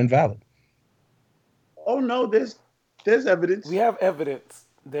answer invalid. Oh no, there's evidence. We have evidence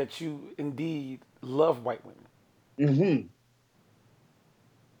that you indeed love white women. Mm-hmm.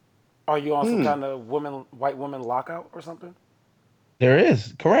 Are you on some kind of white woman lockout or something? There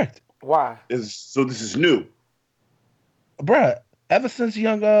is, correct. Why? So this is new. Bruh, ever since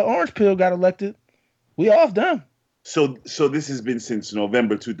young Orange Pill got elected, we off them. So this has been since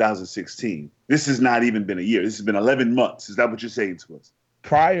November 2016. This has not even been a year. This has been 11 months. Is that what you're saying to us?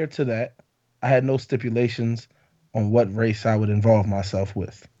 Prior to that, I had no stipulations on what race I would involve myself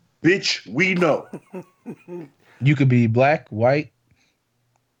with. Bitch, we know. You could be black, white,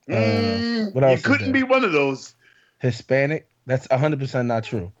 what You else is couldn't there? be one of those. Hispanic. That's 100% not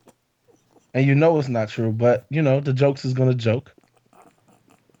true. And you know it's not true, but, the jokes is going to joke.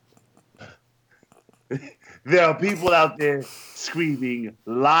 There are people out there screaming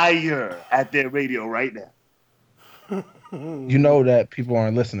liar at their radio right now. You know that people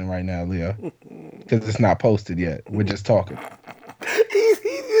aren't listening right now, Leo, because it's not posted yet. We're just talking. He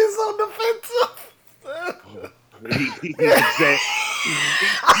is so defensive. He's upset.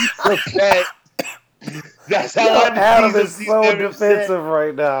 He's upset. That's how I know Adam he's is so very upset. defensive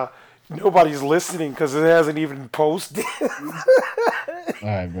right now. Nobody's listening because it hasn't even posted. All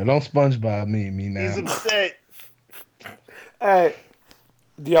right, bro. Don't SpongeBob me now. He's upset. Hey,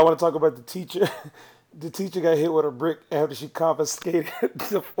 do y'all want to talk about the teacher? The teacher got hit with a brick after she confiscated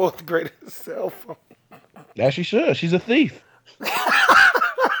the fourth grader's cell phone. As she should. She's a thief.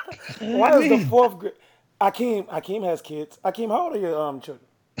 Why is the fourth grade? Akeem has kids. Akeem, how old are your children?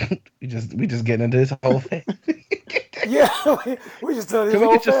 We just getting into this whole thing. Yeah, we just tell his Can we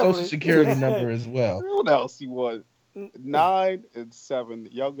whole get your social family. security number as well? What else he was? 9 and 7.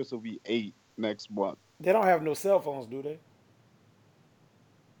 The youngest will be 8 next month. They don't have no cell phones, do they?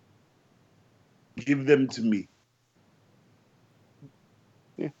 Give them to me.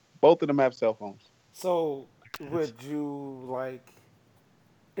 Yeah, both of them have cell phones. So would you like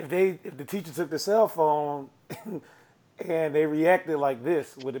if the teacher took the cell phone and they reacted like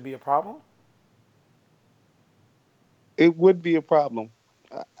this, would it be a problem? It would be a problem.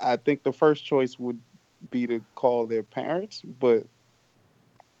 I think the first choice would be to call their parents, but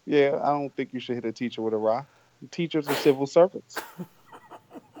yeah, I don't think you should hit a teacher with a rock. Teachers are civil servants.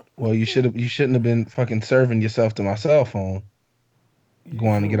 Well, you shouldn't have been fucking serving yourself to my cell phone.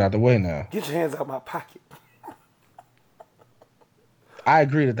 Going to get out the way now. Get your hands out my pocket. I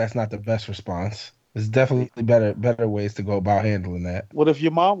agree that that's not the best response. There's definitely better ways to go about handling that. What if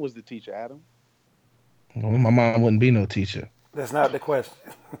your mom was the teacher, Adam? Well, my mom wouldn't be no teacher. That's not the question.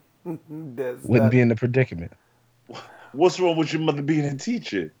 Wouldn't be in the predicament. What's wrong with your mother being a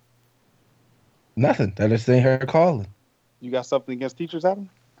teacher? Nothing. That just ain't her calling. You got something against teachers, Adam?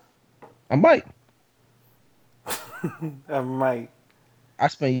 I might. I might. I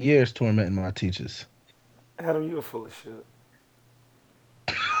spent years tormenting my teachers. Adam, you are full of shit.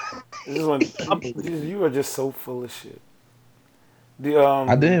 You are just so full of shit.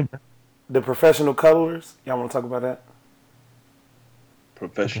 I did. The professional cuddlers. Y'all want to talk about that?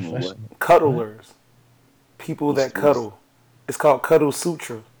 Professional what? Cuddlers. People that cuddle. It's called Cuddle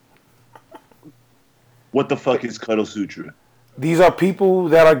Sutra. What the fuck is Cuddle Sutra? These are people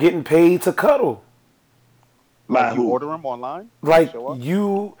that are getting paid to cuddle. Like you order them online? Like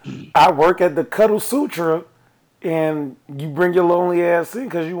I work at the Cuddle Sutra, and you bring your lonely ass in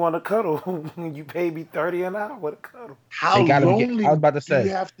because you want to cuddle. You pay me $30 an hour to cuddle. How lonely I was about to say, do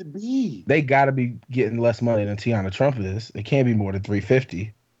you have to be? They got to be getting less money than Tiana Trump is. It can't be more than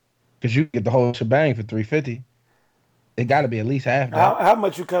 $350 because you get the whole shebang for $350. It got to be at least half that. How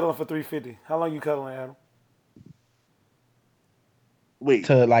much you cuddling for $350? How long you cuddling, Adam? Wait.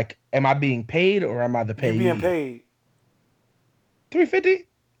 To like, am I being paid or am I the payee? You're being paid. $350.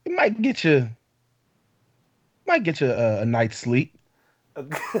 It might get you. A night's sleep. A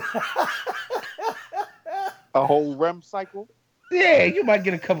whole REM cycle? Yeah, you might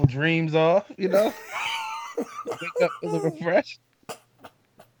get a couple dreams off, you know? Wake up feeling refreshed.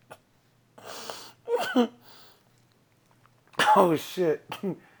 Oh, shit.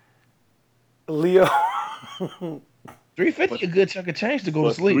 Leo. $350 a good chunk of change to go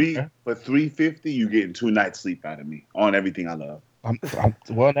to sleep. For $350, you getting 2 nights sleep out of me on everything I love.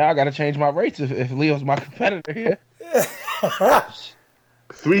 Well, now I got to change my rates if Leo's my competitor here.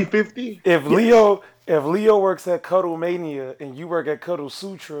 $350? If Leo works at Cuddle Mania and you work at Cuddle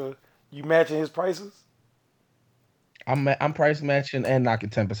Sutra, you matching his prices? I'm price matching and knocking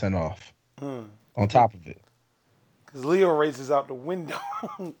 10% off on top of it. Because Leo races out the window.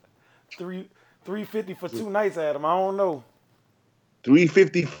 $350 for 2 nights, Adam. I don't know.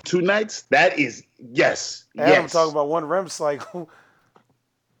 $350 for 2 nights? That is yes. Adam talking about one REM cycle.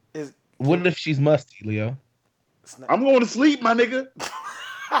 What if she's musty, Leo? I'm going to sleep, my nigga.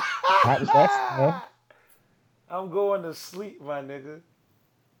 I'm going to sleep, my nigga.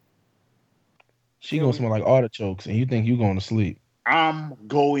 She gonna smell like artichokes, and you think you going to sleep? I'm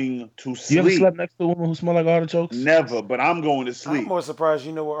going to sleep. You ever slept next to a woman who smell like artichokes? Never, but I'm going to sleep. I'm more surprised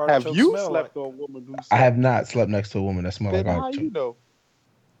you know what artichokes smell like. Have you slept with a woman who? I have not slept next to a woman that smell like artichokes. How you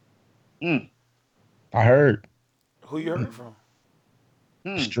know? I heard. Who you heard from?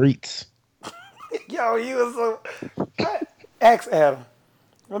 Streets. Yo, you was so. Ask Adam.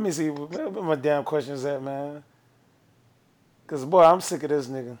 Let me see where my damn questions at, man. Cause boy, I'm sick of this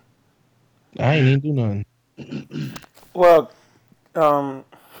nigga. I ain't even do nothing. Well,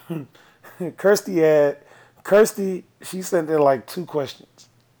 Kirsty, she sent in like 2 questions.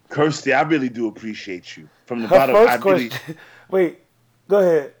 Kirsty, I really do appreciate you. From the Her bottom, first question. Wait, go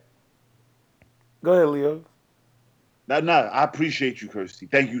ahead. Go ahead, Leo. No, I appreciate you, Kirsty.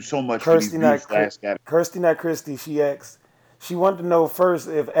 Thank you so much Kirsty, for these Kirsty, not Christy. She asked. She wanted to know first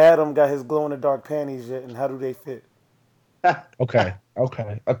if Adam got his glow in the dark panties yet, and how do they fit? Okay.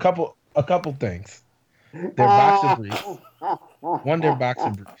 A couple things. They're boxer briefs. One, they're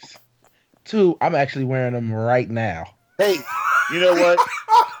boxer briefs. 2, I'm actually wearing them right now. Hey, you know what?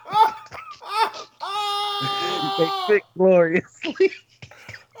 They fit gloriously.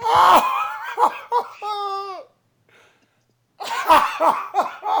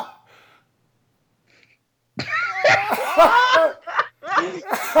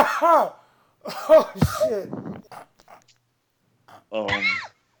 Ah! Oh shit!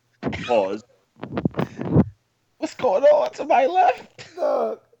 Pause. What's going on? Somebody left.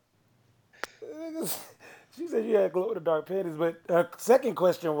 Dog. She said you had glow in the dark panties, but her second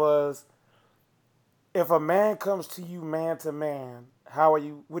question was, if a man comes to you man to man, how are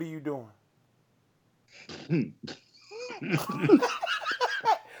you? What are you doing?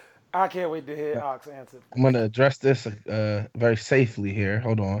 I can't wait to hear Ox answer. I'm gonna address this very safely here.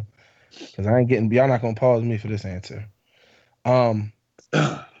 Hold on, because I ain't getting. Y'all not gonna pause me for this answer.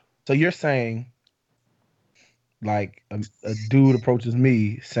 So you're saying, like, a dude approaches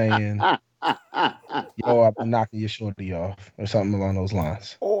me saying, "Yo, I've been knocking your shorty off," or something along those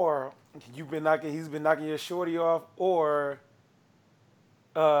lines. Or he's been knocking your shorty off, or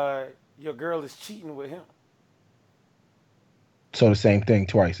your girl is cheating with him. So the same thing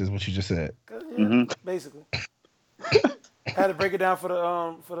twice is what you just said. Basically. Had to break it down for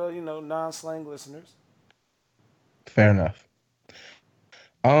the non-slang listeners. Fair enough.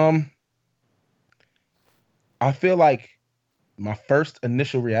 I feel like my first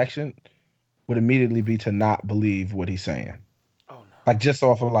initial reaction would immediately be to not believe what he's saying. Oh no. Like, just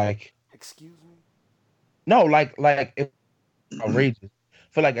off of like, excuse me? No, like it's outrageous. I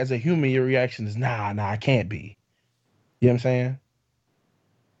feel like as a human, your reaction is nah, I can't be. You know what I'm saying?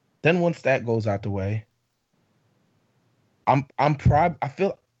 Then once that goes out the way, I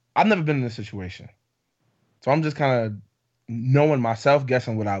feel I've never been in this situation. So I'm just kind of knowing myself,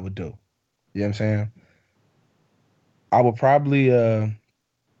 guessing what I would do. You know what I'm saying? I would probably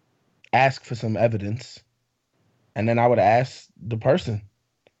ask for some evidence, and then I would ask the person,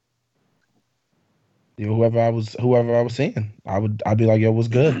 whoever I was seeing. I'd be like, yo, what's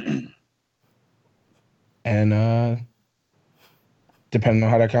good? And depending on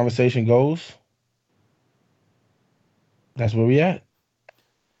how that conversation goes, that's where we at.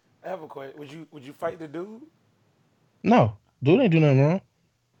 I have a question. Would you fight the dude? No, dude ain't do nothing wrong.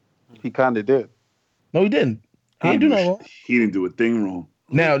 He kind of did. No, he didn't. He didn't do nothing wrong. He didn't do a thing wrong.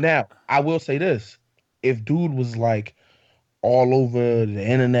 Now, I will say this: if dude was like all over the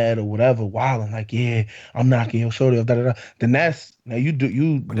internet or whatever, wilding like, yeah, I'm knocking your shorty off, then that's now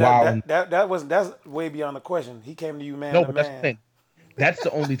you wilding. That's way beyond the question. He came to you man to That's man. the thing. That's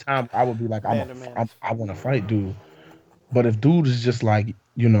the only time I would be like, I want to fight dude. But if dude is just like,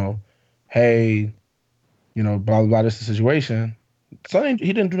 hey, blah blah blah, this is the situation. So he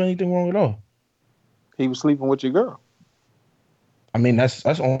didn't do anything wrong at all. He was sleeping with your girl. I mean, that's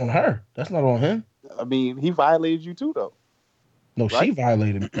on her. That's not on him. I mean, he violated you too, though. No, right? She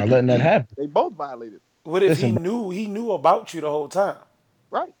violated me by letting that happen. They both violated. What if he knew about you the whole time?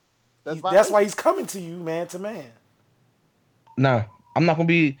 Right. That's why he's coming to you man to man. Nah, I'm not gonna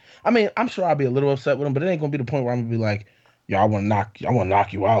be. I mean, I'm sure I'll be a little upset with him, but it ain't gonna be the point where I'm gonna be like, yo, I want to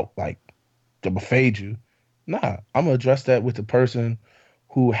knock you out, like, to fade you. Nah, I'm gonna address that with the person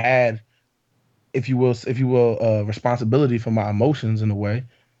who had, if you will, responsibility for my emotions in a way.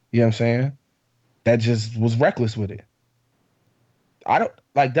 You know what I'm saying? That just was reckless with it. I don't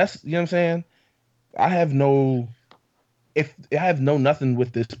like that's. You know what I'm saying? I have no nothing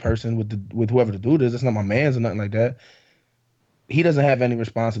with this person, with whoever the dude is. It's not my man's or nothing like that. He doesn't have any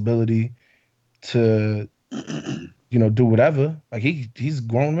responsibility to, do whatever. Like he's a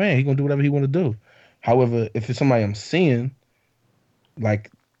grown man. He gonna do whatever he want to do. However, if it's somebody I'm seeing,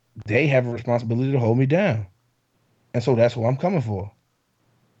 like, they have a responsibility to hold me down, and so that's what I'm coming for.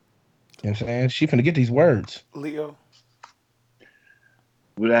 You know what I'm saying? She finna get these words. Leo.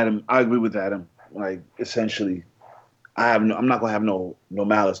 With Adam, I agree with Adam. Like, essentially, I'm not gonna have no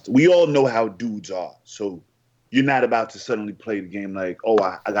malice. We all know how dudes are, so you're not about to suddenly play the game like, oh,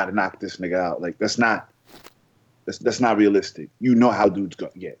 I gotta knock this nigga out. Like, that's not realistic. You know how dudes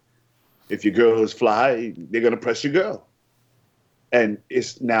get. If your girl is fly, they're gonna press your girl, and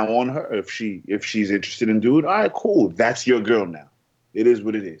it's now on her. If she's interested in dude, all right, cool. That's your girl now. It is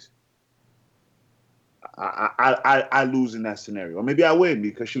what it is. I lose in that scenario, or maybe I win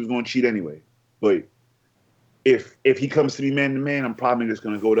because she was going to cheat anyway. But if he comes to me man to man, I'm probably just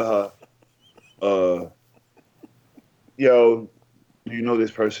gonna go to her. Yo, do you know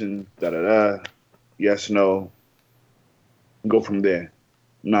this person? Da da da. Yes, no. Go from there.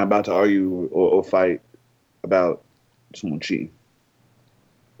 I'm not about to argue or fight about someone cheating.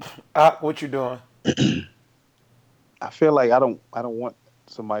 What you doing? I feel like I don't want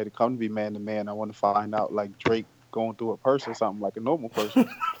somebody to come to me man to man. I want to find out, like Drake going through a person, something like a normal person.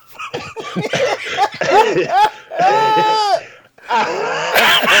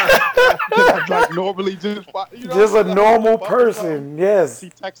 Like normally just a normal person. Yes. He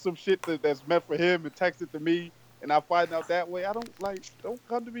texts some shit that's meant for him and texts it to me. and I find out that way, I don't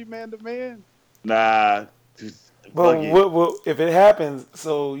come to me man to man. Nah, just But fuck it. what if it happens?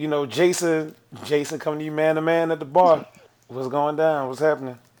 So Jason coming to you man to man at the bar. What's going down? What's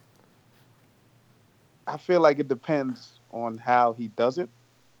happening? I feel like it depends on how he does it,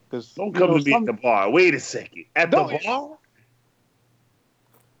 because Don't come to me at the bar. Wait a second. At the No, bar? All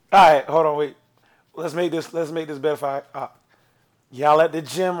right, hold on, wait. Let's make this better. Y'all at the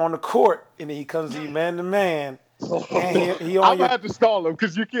gym on the court, and then he comes to you man to man, and he I'm on gonna your. have to stall him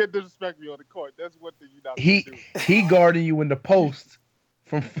because you can't disrespect me on the court. That's one thing you're not gonna do. He guarding you in the post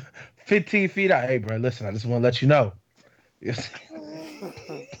from 15 feet out. Hey, bro, listen, I just want to let you know. Yes.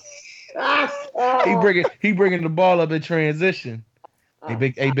 he bringing the ball up in transition.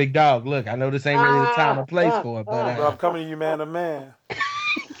 Hey, big dog. Look, I know this ain't really the time or place for it, but Bro, I'm coming to you man to man.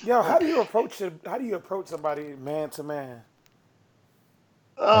 Yo, how do you approach it? How do you approach somebody man to man?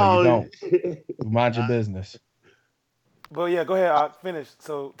 you Oh, don't. Mind your business. But yeah, go ahead. I'll finish.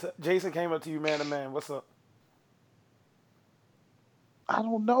 So Jason came up to you man to man. What's up? I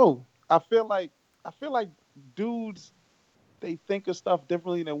don't know. I feel like dudes, they think of stuff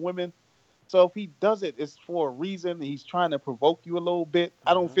differently than women. So if he does it, it's for a reason. And he's trying to provoke you a little bit.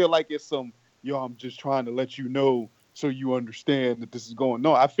 I don't feel like it's some, yo, I'm just trying to let you know so you understand that this is going.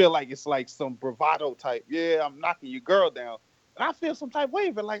 No, I feel like it's like some bravado type. Yeah, I'm knocking your girl down. And I feel some type of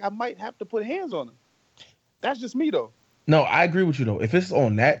way, but like I might have to put hands on him. That's just me though. No, I agree with you though. If it's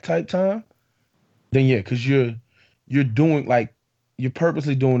on that type time, then yeah, because you're doing like you're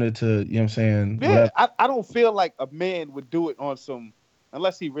purposely doing it to, you know what I'm saying, Yeah, whatever. I don't feel like a man would do it on some,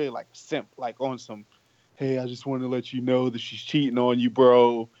 unless he really like a simp, like on some, hey, I just wanted to let you know that she's cheating on you,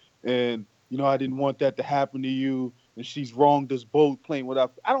 bro, and I didn't want that to happen to you, and she's wronged us both playing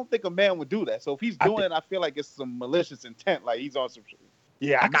without. I don't think a man would do that. So if he's I doing think it, I feel like it's some malicious intent, like he's on some,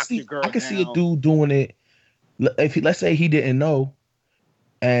 yeah, I I can knocked your see girl I can see a down. dude doing it. If let's say he didn't know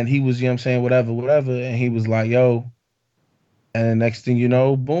and he was, you know what I'm saying, whatever, and he was like, yo, and the next thing you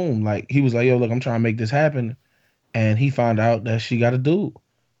know, boom, like he was like, yo, look, I'm trying to make this happen, and he found out that she got a dude.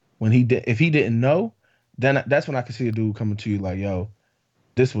 When he did, if he didn't know, then that's when I could see a dude coming to you like, yo,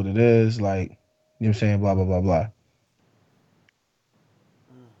 this what it is, like, you know what I'm saying, blah blah blah blah.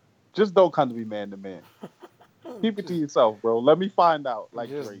 Just don't come to me man to man. Keep it to yourself, bro. Let me find out, like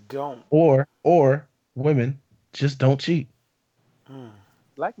Just Drake. don't. Or women just don't cheat.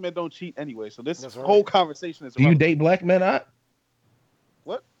 Black men don't cheat anyway, so this That's right. whole conversation is Do you irrelevant. date black men?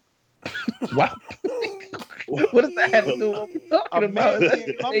 What? Wow. What does that have to do with what we're talking A about? man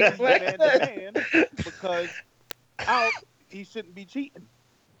can't come to you man to man because out he shouldn't be cheating.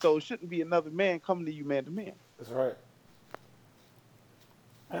 So it shouldn't be another man coming to you man to man. That's right.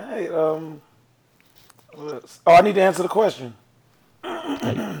 All right. Oh, I need to answer the question.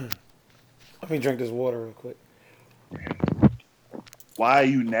 Let me drink this water real quick. why are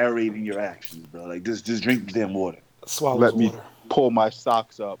you narrating your actions, bro? Like, just drink the damn water. Swallows Let me water. pull my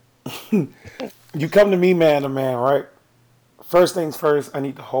socks up. You come to me man to man, right? First things first, I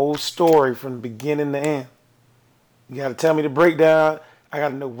need the whole story from the beginning to end. You got to tell me the breakdown. I got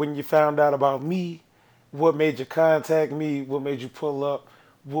to know when you found out about me, what made you contact me, what made you pull up,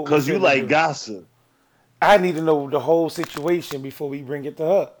 what we Because you finna like do. gossip. I need to know the whole situation before we bring it to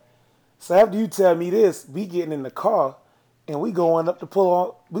her. So after you tell me this, we getting in the car and we going up to pull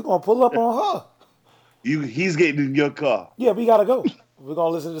on. We gonna pull up on her. He's getting in your car. Yeah, we gotta go. We're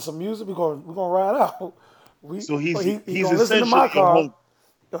gonna listen to some music. We're gonna ride out. So He he's gonna listen to my essentially your car.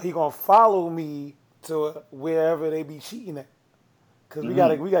 host. He gonna follow me to wherever they be cheating at. Cause we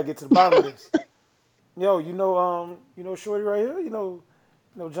gotta get to the bottom of this. Yo, Shorty right here.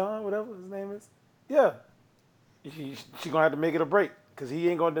 John, whatever his name is. Yeah, she gonna have to make it a break. Cause he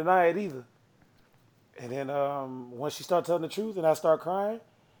ain't gonna deny it either. And then once she start telling the truth and I start crying,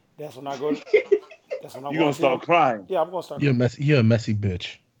 that's when I go. That's when I You're gonna walk in. start crying. Yeah, I'm gonna start crying. You're a messy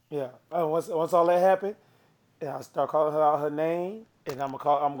bitch. Yeah. Once all that happened, and I start calling her out her name, and I'm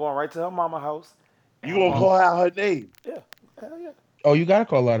going right to her mama house. And You I'm gonna going, call out her name. yeah, hell yeah. Oh, you gotta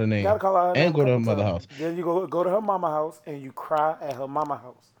call out a Gotta name call out her and name a go to her couple mother times. house. Then you go to her mama house and you cry at her mama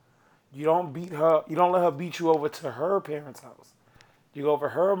house. You don't beat her. You don't let her beat you over to her parents' house. You go over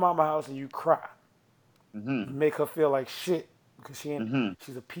her mama house and you cry. Mm-hmm. Make her feel like shit because Mm-hmm.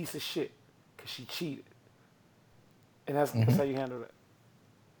 she's a piece of shit because she cheated. And that's Mm-hmm. how you handle that.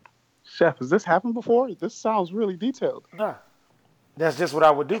 Chef, has this happened before? This sounds really detailed. Nah, that's just what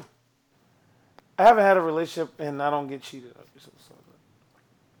I would do. I haven't had a relationship and I don't get cheated on. So,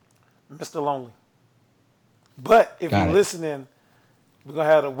 Mr. Lonely. But if Got you're it. listening, we're gonna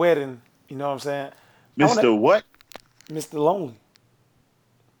have a wedding. You know what I'm saying? Mr. What? Mr. Lonely.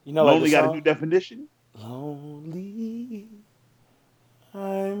 You know, like the Lonely got a new song. definition? Lonely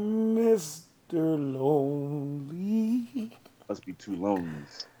Mr. Lonely. Must be too lonely.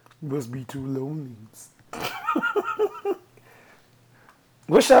 Must be too lonely.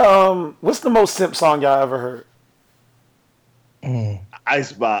 What's the most simp song y'all ever heard?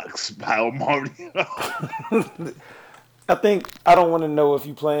 Icebox by Omari. I think I don't want to know if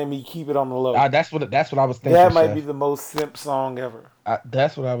you playing me. Keep it on the low. That's what I was thinking. That might Chef. be the most simp song ever.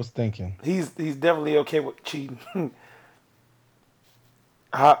 That's what I was thinking. He's definitely okay with cheating.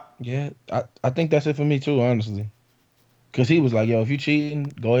 Yeah, I think that's it for me too, honestly. Cause he was like, "Yo, if you cheating,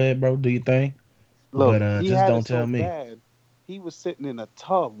 go ahead, bro, do your thing, Look, but he just had don't it so tell me." bad. He was sitting in a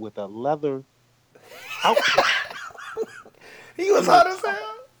tub with a leather outfit. He was hot as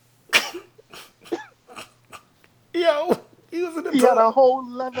hell. Yo, he was in the He had a tub. whole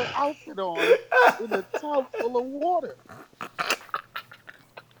leather outfit on in a tub full of water.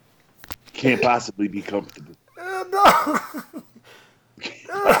 Can't possibly be comfortable. No.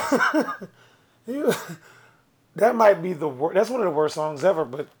 That might be the worst. That's one of the worst songs ever.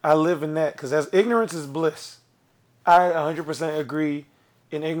 But I live in that because ignorance is bliss. I 100% agree.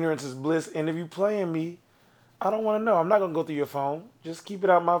 And ignorance is bliss. And if you playing me, I don't want to know. I'm not gonna go through your phone. Just keep it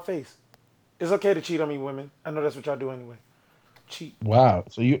out my face. It's okay to cheat on me, women. I know that's what y'all do anyway. Cheat. Wow.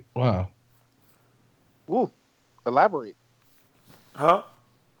 So wow. Ooh, elaborate. Huh?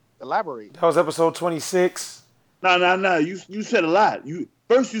 Elaborate. That was episode 26. No. You said a lot. You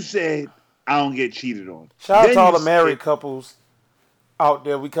said I don't get cheated on. Shout out Then to all you the married said- couples out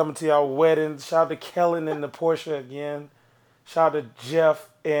there. We coming to y'all weddings. Shout out to Kellen and the Portia again. Shout out to Jeff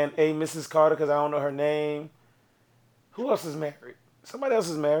and Mrs. Carter because I don't know her name. Who else is married? Somebody else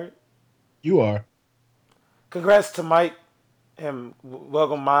is married. You are. Congrats to Mike and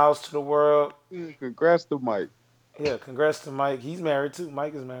welcome Miles to the world. Congrats to Mike. Yeah, congrats to Mike. He's married too.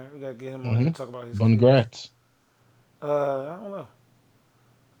 Mike is married. We gotta get him on here and talk about his kids. Congrats. I don't know.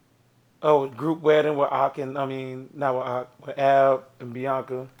 Oh, group wedding with not with with Ab and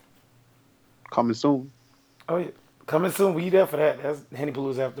Bianca. Coming soon. Oh yeah, coming soon. We there for that. That's Henny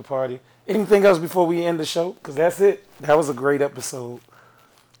Palooza after party. Anything else before we end the show? Because that's it. That was a great episode.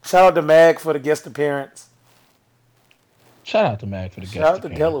 Shout out to Mag for the guest appearance. Shout out to Mag for the guest Shout out to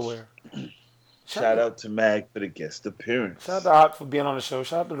appearance. Delaware. Shout out to Mag for the guest appearance. Shout out to Ock for being on the show.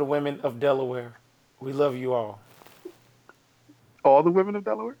 Shout out to the women of Delaware. We love you all. All the women of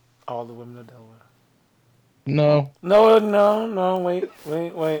Delaware? All the women of Delaware. No. No. Wait.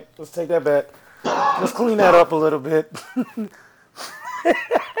 Let's take that back. Let's clean that up a little bit.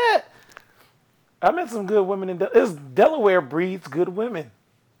 I met some good women in Delaware breeds good women.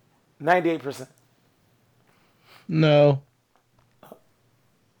 98%. No.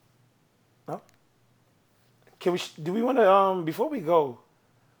 No. Do we want to before we go?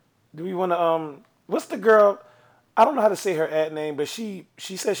 Do we want to what's the girl? I don't know how to say her ad name, but she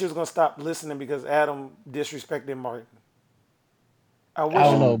said she was gonna stop listening because Adam disrespected Martin. I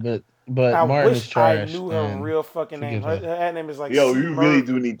don't know, but I Martin wish is trash. I knew her real fucking name. Her ad name is like Yo, C. you really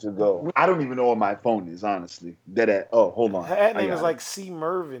do need to go. I don't even know what my phone is, honestly. Hold on. Her ad name is like C.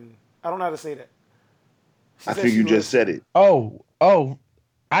 Mervin. I don't know how to say that. I think you just said it. Oh,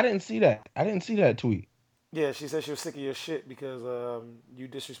 I didn't see that. I didn't see that tweet. Yeah, she said she was sick of your shit because you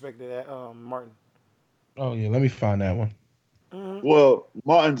disrespected Martin. Oh yeah, let me find that one. Mm-hmm. Well,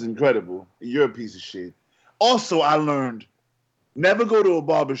 Martin's incredible. You're a piece of shit. Also, I learned never go to a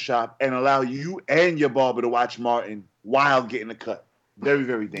barber shop and allow you and your barber to watch Martin while getting a cut. Very,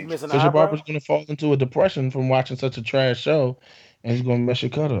 very dangerous. Because your barber's going to fall into a depression from watching such a trash show, and he's going to mess your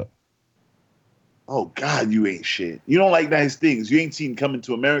cut up. Oh, God, you ain't shit. You don't like nice things. You ain't seen Coming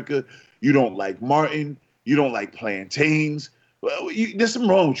to America. You don't like Martin. You don't like plantains. Well, there's something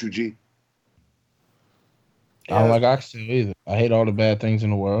wrong with you, G. I don't like oxtail either. I hate all the bad things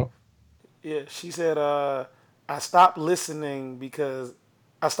in the world. Yeah, she said, I stopped listening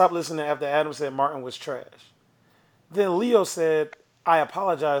after Adam said Martin was trash. Then Leo said, I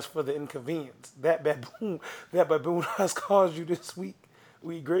apologize for the inconvenience. That baboon has caused you this week.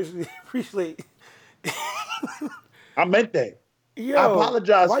 We greatly appreciate I meant that. Yo, I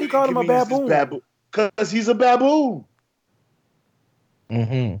apologize. Why you calling him a baboon? Because he's a baboon.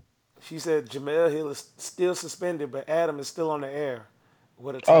 Mm-hmm. She said Jamel Hill is still suspended, but Adam is still on the air.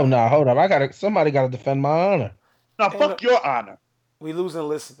 What a Oh time. no, hold up! Somebody got to defend my honor. Now fuck your honor. We losing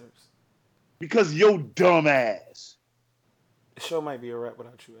listeners. Because your dumb ass. The show might be a wrap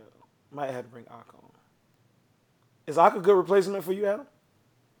without you, Adam. Might have to bring Ak on. Is Ak a good replacement for you, Adam?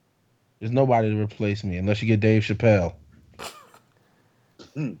 There's nobody to replace me unless you get Dave Chappelle.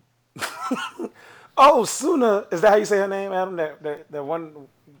 Oh, Suna. Is that how you say her name, Adam? That one.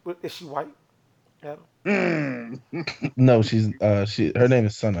 Is she white? Adam? No, she's her name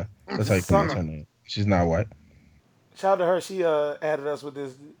is Sana. That's how you pronounce Sana. her name. She's not white. Shout out to her. She added us with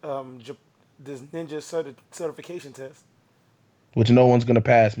this this ninja certification test. Which no one's gonna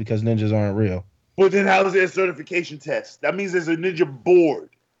pass because ninjas aren't real. But then how is there a certification test? That means there's a ninja board.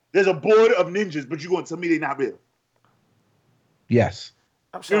 There's a board of ninjas, but you're going to tell me they're not real. Yes.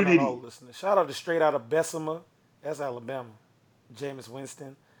 I'm shouting You're out an all idiot. listeners. Shout out to Straight Out of Bessemer. That's Alabama. Jameis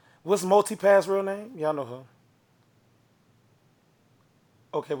Winston. What's Multipass real name? Y'all know her.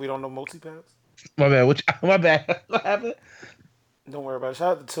 Okay, we don't know Multipass. My bad. My bad. What happened? Don't worry about it.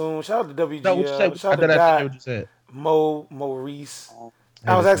 Shout out to Toon. Shout out to No, what you say? WGL. Shout I out to did actually hear Dot. what you said. Maurice. Hey,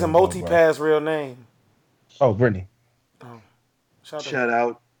 I was this asking nigga talk, bro. Multipass real name. Oh, Brittany. Shout out Shout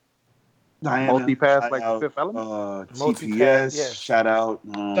out. Diana. Multipass Shout like out, Fifth Element? Multipass, TPS. yes. Shout out.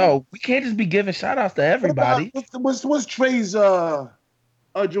 No, we can't just be giving shout outs to everybody. What's Trey's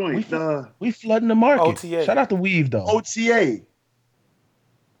joint? We flooding the market. OTA. Shout out to Weave though. OTA.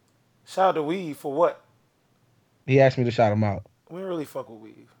 Shout out to Weave for what? He asked me to shout him out. We don't really fuck with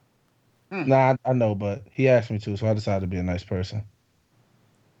Weave. Nah, I know, but he asked me to, so I decided to be a nice person.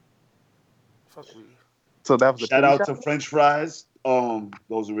 Fuck Weave. So that was a Shout titty out to French fries.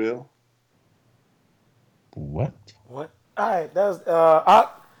 Those are real. What? What? All right, that's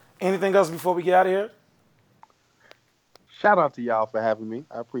anything else before we get out of here? Shout out to y'all for having me.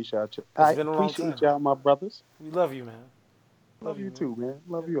 I appreciate you. I been a long appreciate time. y'all, my brothers. We love you, man. Love you man. too, man.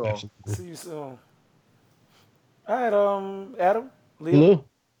 Love you all. Absolutely. See you soon. All right, Adam, Leo, Lou.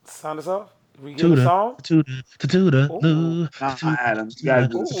 sign us off. We get a song. Tuda, Ooh. Lou. Adam, you gotta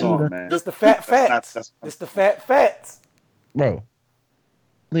do the song, man. This the fat fats. that's- This the fat fats. Bro,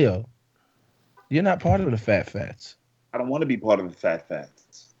 Leo, you're not part of the Fat Fats. I don't want to be part of the Fat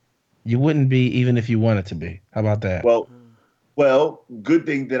Fats. You wouldn't be even if you wanted to be. How about that? Well, good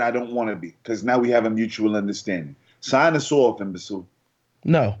thing that I don't want to be, because now we have a mutual understanding. Sign us off, imbecile.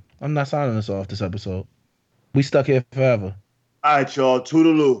 No, I'm not signing us off this episode. We stuck here forever. All right, y'all.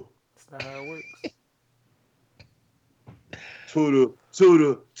 Toodaloo. That's not how it works. Toodaloo.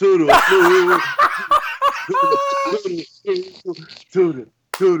 Toodaloo.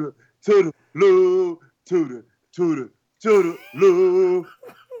 Toodaloo. Toodaloo.